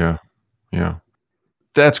 Yeah. Yeah.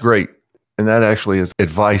 That's great. And that actually is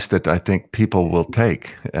advice that I think people will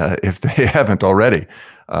take if they haven't already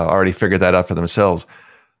figured that out for themselves.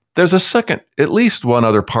 There's a second, at least one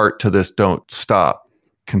other part to this don't stop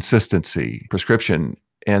consistency prescription,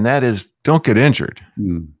 and that is don't get injured.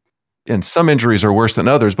 Mm. And some injuries are worse than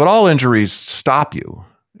others, but all injuries stop you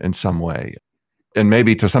in some way. And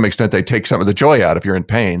maybe to some extent they take some of the joy out. If you're in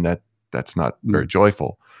pain, that's not very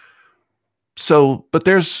joyful. So, but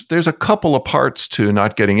there's a couple of parts to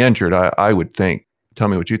not getting injured, I would think. Tell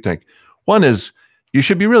me what you think. One is you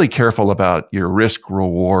should be really careful about your risk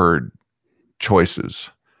reward choices.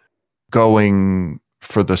 Going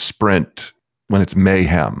for the sprint when it's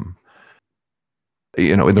mayhem,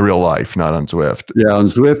 in the real life, not on Zwift. Yeah, on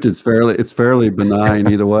Zwift, it's fairly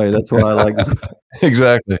benign either way. That's why I like Zwift.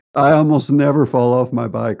 Exactly. I almost never fall off my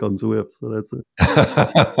bike on Zwift, so that's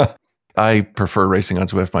it. I prefer racing on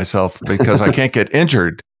Zwift myself because I can't get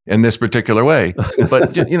injured in this particular way.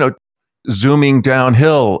 But, zooming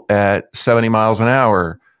downhill at 70 miles an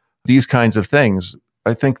hour, these kinds of things,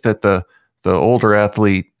 I think that the older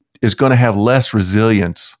athlete is going to have less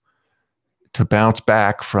resilience to bounce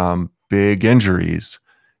back from big injuries.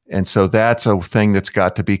 And so that's a thing that's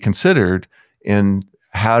got to be considered in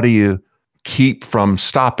how do you keep from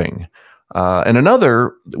stopping. And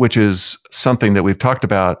another, which is something that we've talked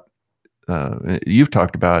about, you've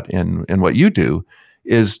talked about in what you do,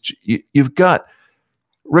 is you've got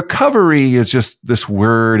recovery is just this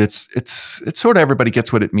word. It's sort of everybody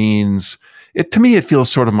gets what it means. To me, it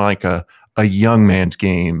feels sort of like a young man's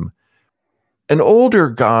game. An older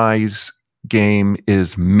guy's game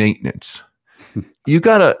is maintenance.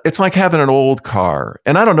 It's like having an old car.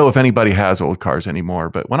 And I don't know if anybody has old cars anymore,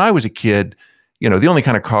 but when I was a kid, the only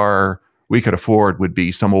kind of car we could afford would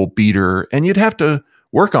be some old beater, and you'd have to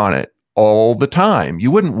work on it all the time. You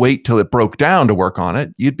wouldn't wait till it broke down to work on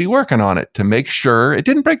it. You'd be working on it to make sure it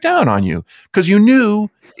didn't break down on you because you knew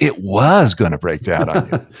it was going to break down on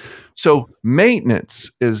you. So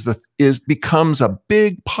maintenance becomes a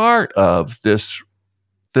big part of this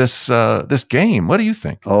game. What do you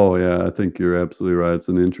think? Oh yeah, I think you're absolutely right. It's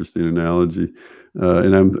an interesting analogy,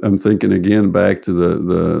 and I'm thinking again back to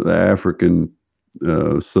the African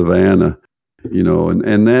savannah,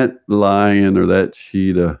 and that lion or that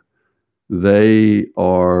cheetah, they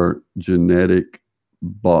are genetic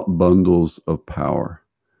bundles of power.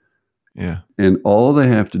 Yeah, and all they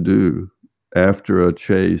have to do after a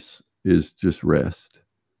chase is just rest,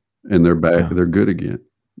 and they're back. Yeah. They're good again.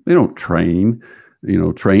 They don't train.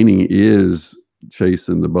 Training is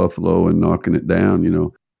chasing the buffalo and knocking it down,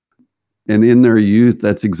 and in their youth,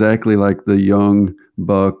 that's exactly like the young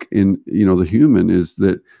buck in, the human is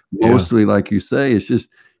that mostly, like you say, it's just,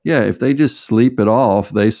 if they just sleep it off,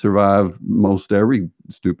 they survive most every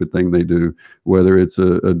stupid thing they do, whether it's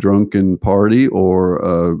a drunken party or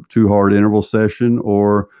a too hard interval session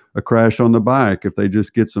or a crash on the bike. If they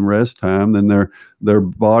just get some rest time, then their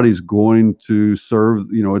body's going to serve,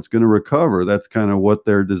 it's going to recover. That's kind of what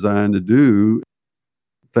they're designed to do,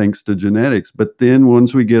 thanks to genetics. But then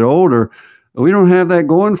once we get older, we don't have that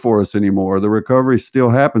going for us anymore. The recovery still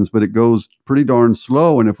happens, but it goes pretty darn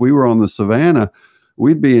slow. And if we were on the savannah,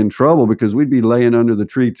 we'd be in trouble because we'd be laying under the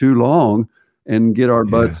tree too long and get our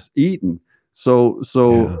butts eaten.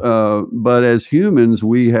 But as humans,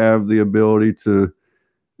 we have the ability to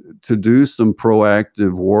do some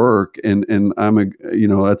proactive work, and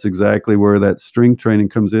that's exactly where that strength training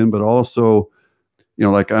comes in. But also,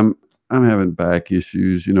 like I'm having back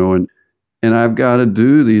issues, and I've got to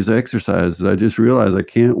do these exercises. I just realized I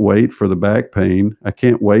can't wait for the back pain. I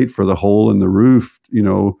can't wait for the hole in the roof,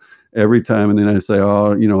 every time. And then I say,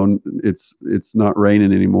 oh, it's not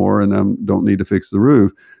raining anymore and I don't need to fix the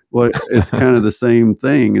roof. Well, it's kind of the same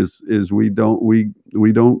thing is we go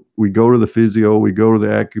to the physio, we go to the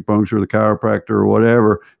acupuncture, the chiropractor or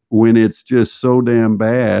whatever, when it's just so damn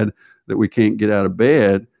bad that we can't get out of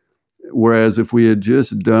bed. Whereas if we had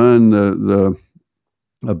just done the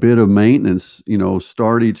a bit of maintenance,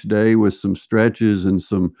 start each day with some stretches and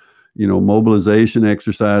some, mobilization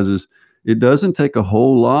exercises. It doesn't take a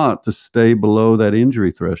whole lot to stay below that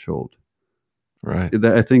injury threshold. Right.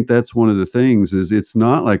 I think that's one of the things is it's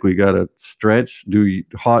not like we got to stretch, do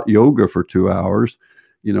hot yoga for 2 hours,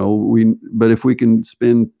 but if we can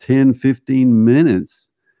spend 10, 15 minutes,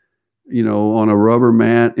 on a rubber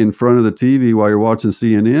mat in front of the TV while you're watching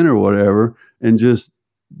CNN or whatever, and just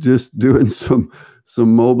doing some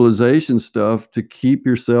mobilization stuff to keep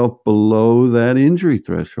yourself below that injury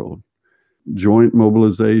threshold. Joint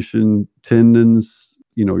mobilization, tendons,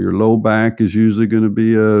 your low back is usually going to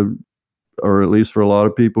be or at least for a lot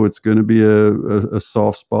of people, it's going to be a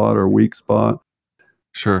soft spot or weak spot.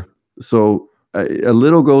 Sure. So a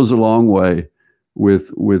little goes a long way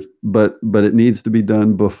but it needs to be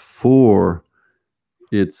done before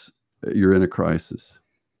you're in a crisis.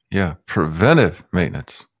 Yeah. Preventive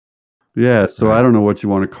maintenance. Yeah. So Right. I don't know what you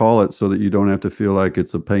want to call it so that you don't have to feel like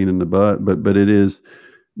it's a pain in the butt, but it is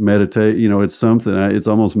meditate, it's something, it's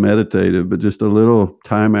almost meditative, but just a little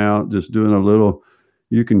time out, just doing a little,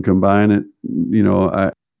 you can combine it.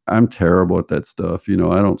 I'm terrible at that stuff. I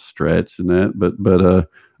don't stretch and that, but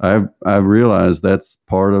I've realized that's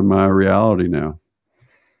part of my reality now.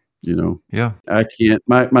 Yeah. I can't,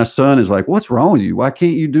 my son is like, what's wrong with you? Why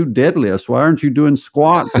can't you do deadlifts? Why aren't you doing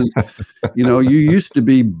squats? And, you used to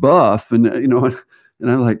be buff and, and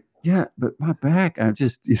I'm like, yeah, but my back, I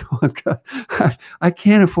just, I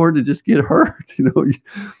can't afford to just get hurt,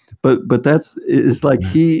 but it's like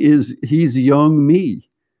he's young me,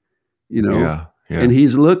 Yeah. Yeah. and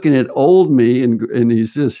he's looking at old me and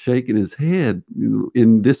he's just shaking his head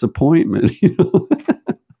in disappointment,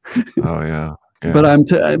 Oh, yeah. But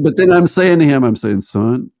Yeah. but then I'm saying to him,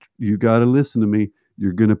 son, you got to listen to me.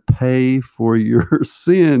 You're going to pay for your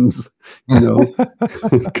sins,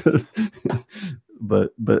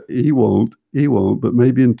 but he won't, but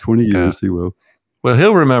maybe in 20 Yeah. years he will. Well,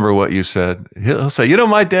 he'll remember what you said. He'll say,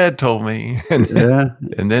 my dad told me. Yeah.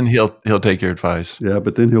 And then he'll take your advice. Yeah.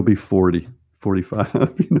 But then he'll be 40, 45,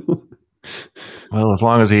 Well, as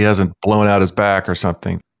long as he hasn't blown out his back or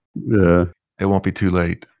something, Yeah. it won't be too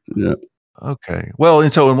late. Yeah. Okay. Well,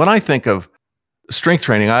 and when I think of strength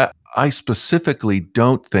training, I specifically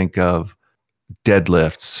don't think of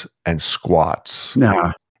deadlifts and squats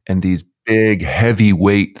Nah. and these big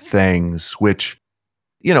heavyweight things, which,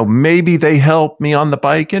 maybe they help me on the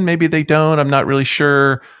bike and maybe they don't. I'm not really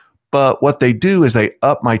sure. But what they do is they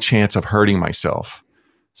up my chance of hurting myself.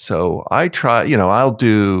 So I try, I'll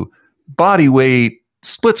do body weight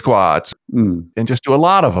split squats and just do a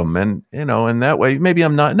lot of them. And, and that way, maybe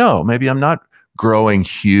I'm not growing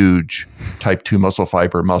huge type 2 muscle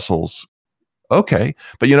fiber muscles. Okay.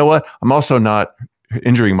 But you know what? I'm also not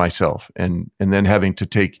injuring myself and then having to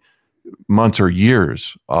take months or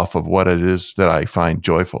years off of what it is that I find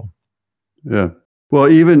joyful. Yeah. Well,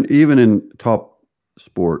 even in top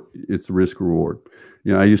sport, it's risk reward.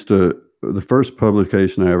 The first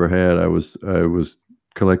publication I ever had, I was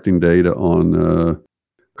collecting data on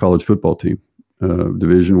college football team,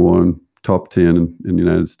 Division I, top 10 in the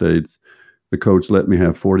United States. The coach let me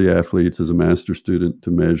have 40 athletes as a master student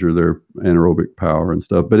to measure their anaerobic power and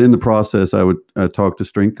stuff. But in the process, I talk to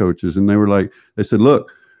strength coaches, and they said,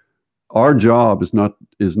 look, our job is not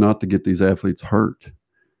to get these athletes hurt.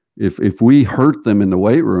 If we hurt them in the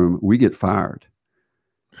weight room, we get fired.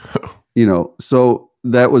 So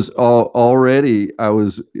that was already, I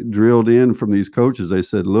was drilled in from these coaches. They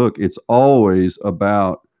said, look, it's always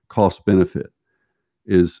about cost benefit.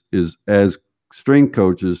 Is as strength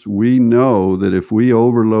coaches, we know that if we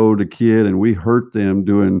overload a kid and we hurt them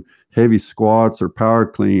doing heavy squats or power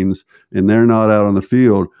cleans and they're not out on the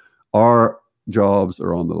field, our jobs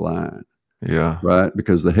are on the line. Yeah. Right.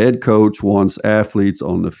 Because the head coach wants athletes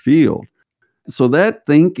on the field. So that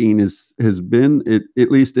thinking has been,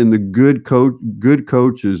 at least in the good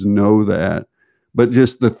coaches know that, but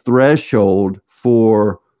just the threshold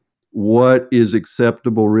for what is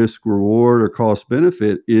acceptable risk reward or cost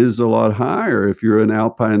benefit is a lot higher. If you're an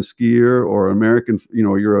alpine skier or American,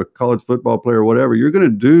 you're a college football player or whatever, you're going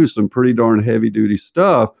to do some pretty darn heavy duty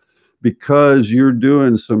stuff because you're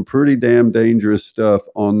doing some pretty damn dangerous stuff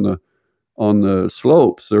on the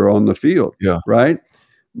slopes or on the field. Yeah. Right.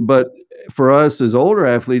 But for us as older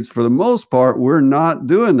athletes, for the most part, we're not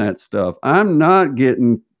doing that stuff. I'm not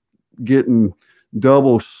getting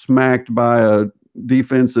double smacked by a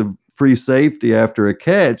defensive free safety after a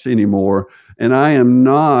catch anymore. And I am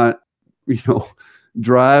not,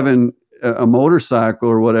 driving a motorcycle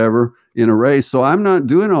or whatever in a race. So I'm not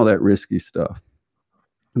doing all that risky stuff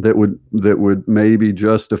that would maybe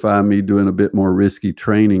justify me doing a bit more risky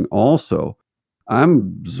training also.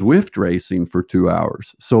 I'm Zwift racing for 2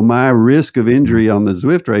 hours. So my risk of Mhm. injury on the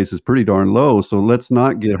Zwift race is pretty darn low. So let's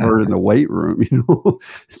not get hurt in the weight room, you know?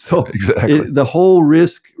 So Exactly. the whole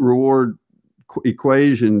risk reward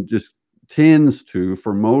equation just tends to,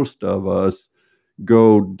 for most of us,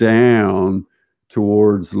 go down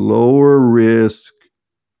towards lower risk,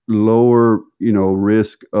 lower,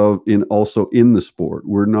 risk of in also in the sport.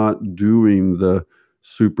 We're not doing the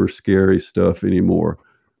super scary stuff anymore.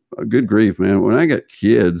 Good grief, man. When I got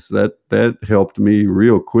kids, that helped me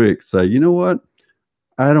real quick say, you know what?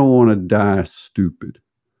 I don't want to die stupid.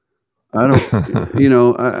 I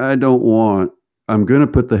don't, I don't want, I'm going to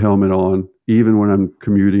put the helmet on even when I'm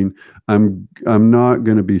commuting. I'm not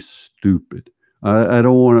going to be stupid. I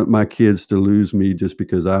don't want my kids to lose me just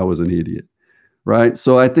because I was an idiot. Right.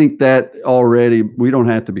 So I think that already we don't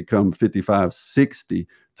have to become 55, 60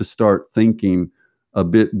 to start thinking a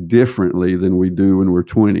bit differently than we do when we're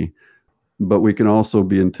 20. But we can also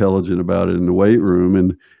be intelligent about it in the weight room.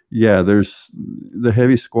 And yeah, there's the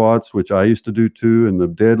heavy squats, which I used to do too, and the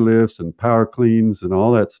deadlifts and power cleans and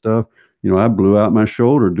all that stuff. I blew out my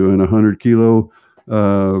shoulder doing a 100-kilo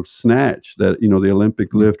snatch, that, the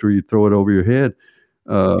Olympic Mm. lift where you throw it over your head.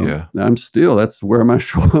 Yeah. That's where my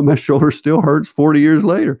my shoulder still hurts 40 years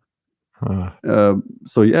later. Uh,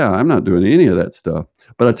 So yeah, I'm not doing any of that stuff.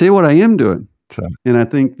 But I tell you what I am doing. so, And I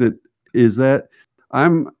think that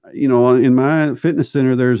I'm, in my fitness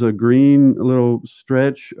center, there's a green little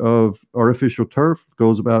stretch of artificial turf,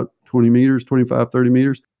 goes about 20 meters, 25, 30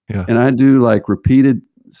 meters. yeah. And I do like repeated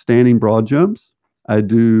standing broad jumps. I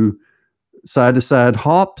do side to side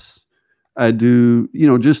hops. I do,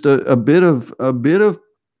 just a bit of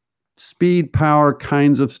speed, power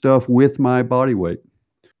kinds of stuff with my body weight.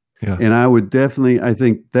 Yeah. And I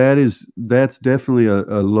think that's definitely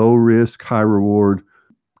a low risk, high reward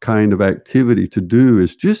kind of activity to do,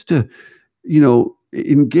 is just to,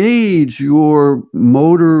 engage your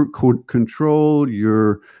motor control,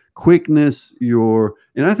 your quickness,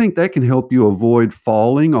 and I think that can help you avoid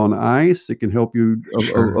falling on ice. It can help you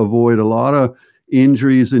Sure. avoid a lot of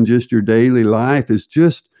injuries in just your daily life, is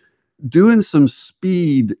just doing some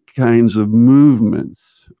speed kinds of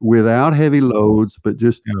movements without heavy loads, but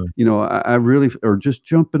just, Yeah. I really, or just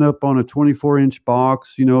jumping up on a 24-inch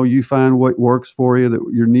box, you find what works for you, that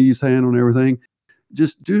your knees handle and everything.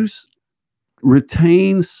 Just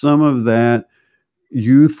retain some of that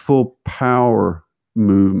youthful power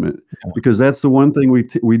movement, Yeah. because that's the one thing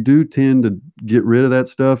we do tend to get rid of that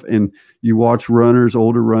stuff. And you watch runners,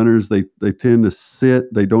 older runners, they tend to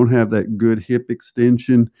sit, they don't have that good hip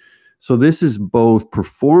extension. So this is both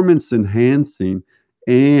performance enhancing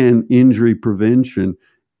and injury prevention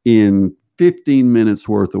in 15 minutes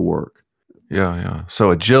worth of work. Yeah. Yeah. So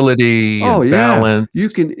agility Oh and yeah, balance. you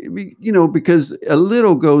can, because a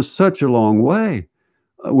little goes such a long way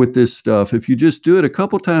with this stuff. If you just do it a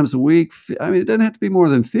couple times a week, I mean, it doesn't have to be more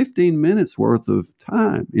than 15 minutes worth of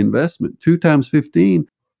time investment. 2 times 15,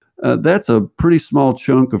 that's a pretty small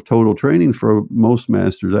chunk of total training for most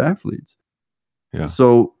masters athletes. Yeah.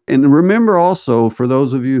 So, and remember also, for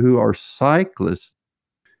those of you who are cyclists,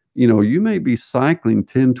 you may be cycling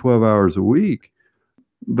 10, 12 hours a week,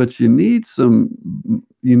 but you need some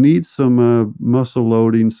muscle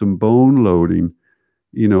loading, some bone loading,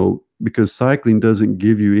 because cycling doesn't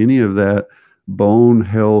give you any of that bone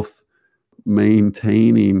health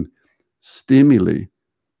maintaining stimuli.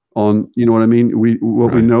 You know what I mean?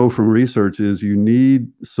 What we Right. know from research is you need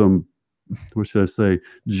some, what should I say,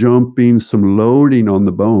 jumping, some loading on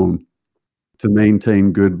the bone to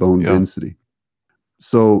maintain good bone Yeah. density.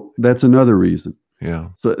 So that's another reason. Yeah.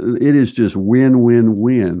 So it is just win, win,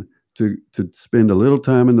 win to spend a little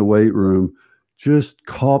time in the weight room, just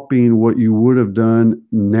copying what you would have done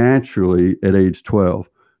naturally at age 12.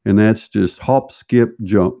 And that's just hop, skip,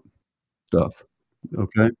 jump stuff.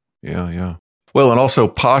 Okay. Yeah. Yeah. Well, and also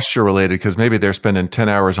posture related, because maybe they're spending 10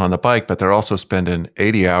 hours on the bike, but they're also spending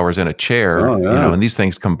 80 hours in a chair, Oh yeah. and these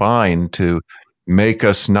things combine to make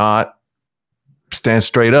us not stand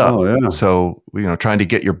straight up. Oh yeah. So, trying to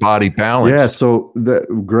get your body Yeah, balanced. so that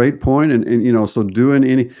great point. And so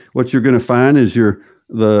doing what you're going to find is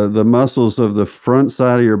the muscles of the front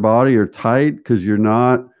side of your body are tight because they're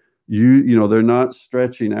not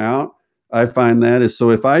stretching out. I find that is, so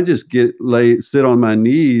if I just sit on my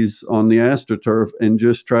knees on the AstroTurf and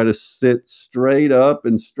just try to sit straight up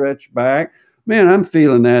and stretch back, man, I'm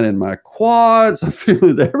feeling that in my quads. I'm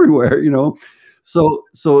feeling it everywhere. So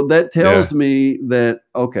that Yeah. tells me that,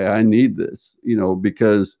 okay, I need this,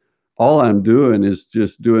 because all I'm doing is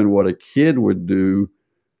just doing what a kid would do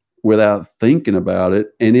without thinking about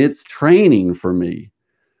it. And it's training for me,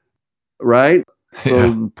 right? Yeah.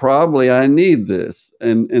 So probably I need this,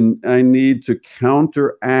 and I need to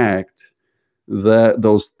counteract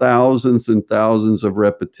those thousands and thousands of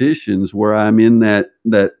repetitions where I'm in that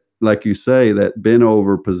like you say, that bent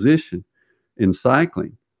over position in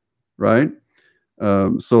cycling, right?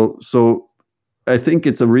 So I think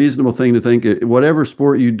it's a reasonable thing to think. Whatever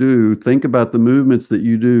sport you do, think about the movements that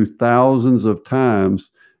you do thousands of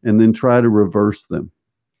times, and then try to reverse them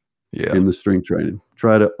Yeah. in the strength training.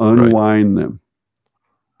 Try to Right. unwind them.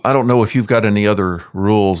 I don't know if you've got any other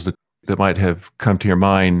rules that might have come to your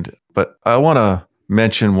mind, but I want to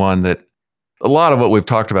mention one that a lot of what we've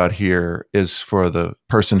talked about here is for the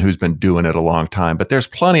person who's been doing it a long time, but there's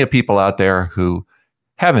plenty of people out there who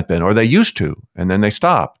haven't been, or they used to, and then they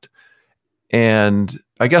stopped. And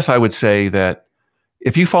I guess I would say that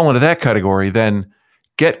if you fall into that category, then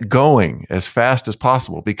get going as fast as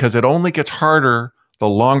possible, because it only gets harder the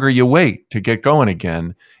longer you wait to get going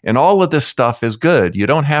again. And all of this stuff is good. You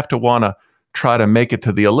don't have to want to try to make it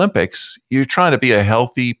to the Olympics. You're trying to be a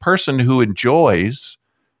healthy person who enjoys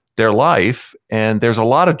their life. And there's a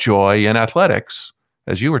lot of joy in athletics,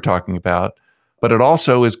 as you were talking about, but it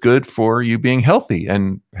also is good for you being healthy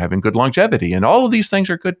and having good longevity. And all of these things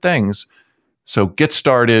are good things. So get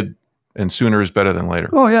started, and sooner is better than later.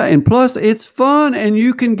 Oh yeah, and plus it's fun, and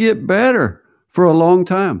you can get better for a long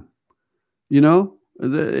time.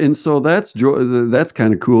 And so that's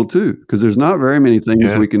kind of cool too, because there's not very many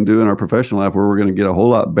things Yeah. we can do in our professional life where we're going to get a whole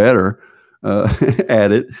lot better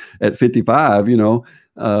at it at 55.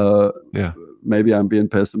 Yeah. Maybe I'm being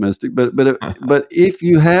pessimistic, but if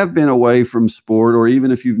you have been away from sport, or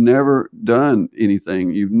even if you've never done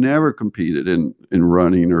anything, you've never competed in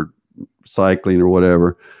running or cycling or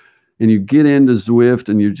whatever, and you get into Zwift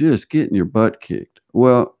and you're just getting your butt kicked.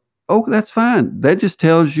 Well, that's fine. That just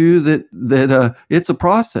tells you that it's a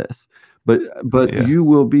process. But Yeah. you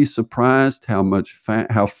will be surprised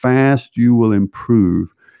how fast you will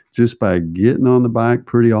improve just by getting on the bike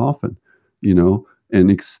pretty often, and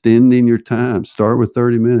extending your time. Start with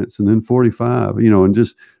 30 minutes and then 45, and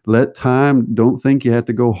just let time. Don't think you have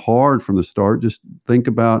to go hard from the start. Just think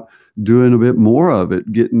about doing a bit more of it,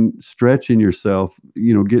 stretching yourself,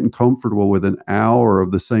 getting comfortable with an hour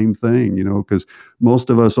of the same thing, because most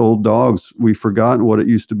of us old dogs, we've forgotten what it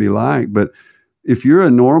used to be like. But if you're a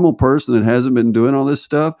normal person that hasn't been doing all this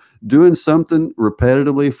stuff, doing something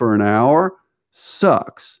repetitively for an hour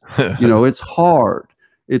sucks. It's hard.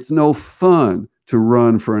 It's no fun to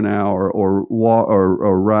run for an hour or walk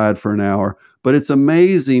or ride for an hour, but it's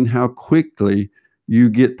amazing how quickly you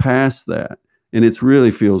get past that. And it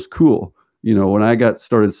really feels cool. When I got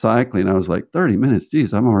started cycling, I was like, 30 minutes,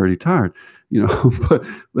 geez, I'm already tired,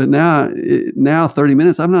 but now 30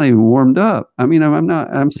 minutes, I'm not even warmed up. I mean,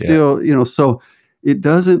 I'm still, so it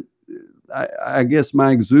doesn't, I guess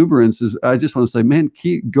my exuberance is, I just want to say, man,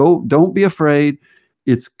 don't be afraid.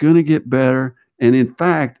 It's going to get better. And in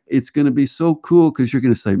fact, it's going to be so cool, because you're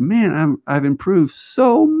going to say, man, I've improved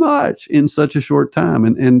so much in such a short time.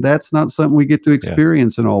 And that's not something we get to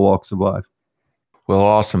experience in all walks of life. Well,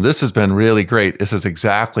 awesome. This has been really great. This is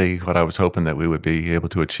exactly what I was hoping that we would be able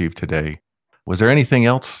to achieve today. Was there anything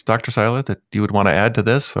else, Dr. Seiler, that you would want to add to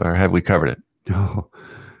this, or have we covered it? Oh,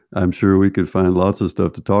 I'm sure we could find lots of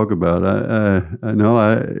stuff to talk about. I know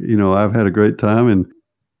I've had a great time, and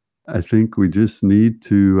I think we just need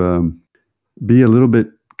to be a little bit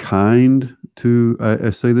kind to.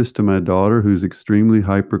 I say this to my daughter, who's extremely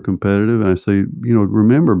hyper competitive, and I say,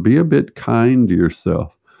 remember, be a bit kind to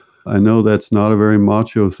yourself. I know that's not a very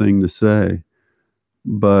macho thing to say,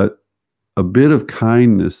 but a bit of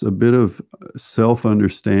kindness, a bit of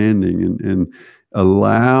self-understanding, and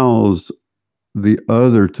allows the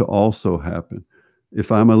other to also happen.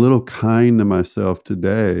 If I'm a little kind to myself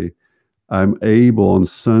today, I'm able on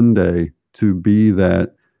Sunday to be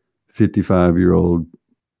that 55-year-old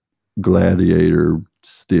gladiator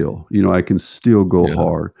still. I can still go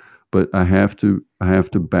hard, but I have to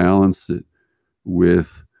balance it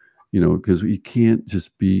with, because you can't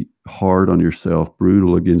just be hard on yourself,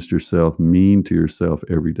 brutal against yourself, mean to yourself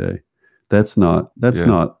every day. That's not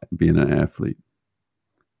being an athlete.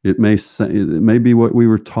 It may be what we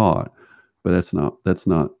were taught, but that's not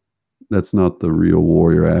the real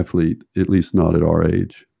warrior athlete, at least not at our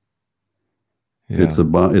age. Yeah. It's a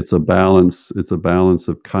balance. It's a balance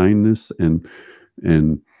of kindness and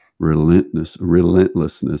relentlessness,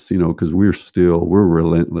 because we're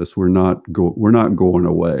relentless. We're not going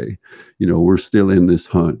away. We're still in this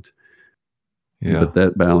hunt. Yeah. But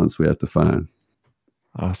that balance we have to find.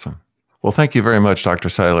 Awesome. Well, thank you very much, Dr.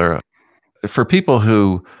 Seiler. For people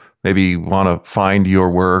who maybe want to find your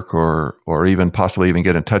work, or even possibly even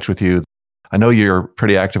get in touch with you, I know you're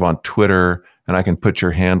pretty active on Twitter, and I can put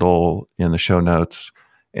your handle in the show notes.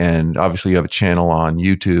 And obviously you have a channel on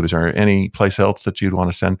YouTube. Is there any place else that you'd want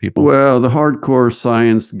to send people? Well, the hardcore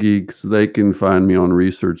science geeks, they can find me on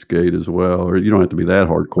ResearchGate as well. Or you don't have to be that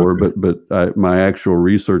hardcore, Okay. but my actual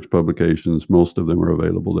research publications, most of them are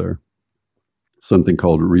available there. Something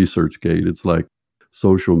called ResearchGate. It's like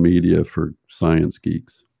social media for science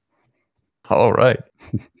geeks. All right.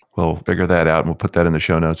 We'll figure that out and we'll put that in the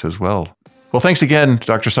show notes as well. Well, thanks again,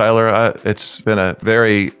 Dr. Seiler. It's been a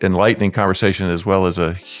very enlightening conversation as well as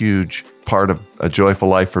a huge part of a joyful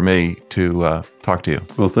life for me to talk to you.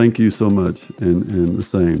 Well, thank you so much, and the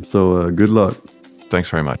same. So good luck. Thanks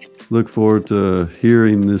very much. Look forward to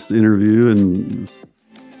hearing this interview and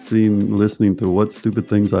listening to what stupid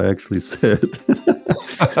things I actually said.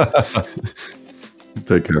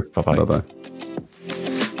 Take care. Bye-bye. Bye-bye.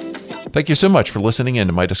 Thank you so much for listening in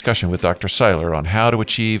to my discussion with Dr. Seiler on how to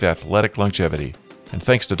achieve athletic longevity. And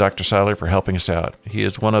thanks to Dr. Seiler for helping us out. He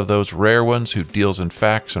is one of those rare ones who deals in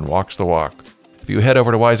facts and walks the walk. If you head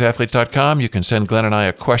over to wiseathlete.com, you can send Glenn and I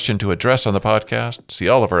a question to address on the podcast, see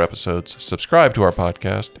all of our episodes, subscribe to our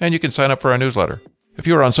podcast, and you can sign up for our newsletter. If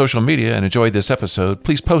you are on social media and enjoyed this episode,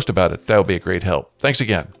 please post about it. That would be a great help. Thanks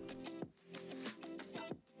again.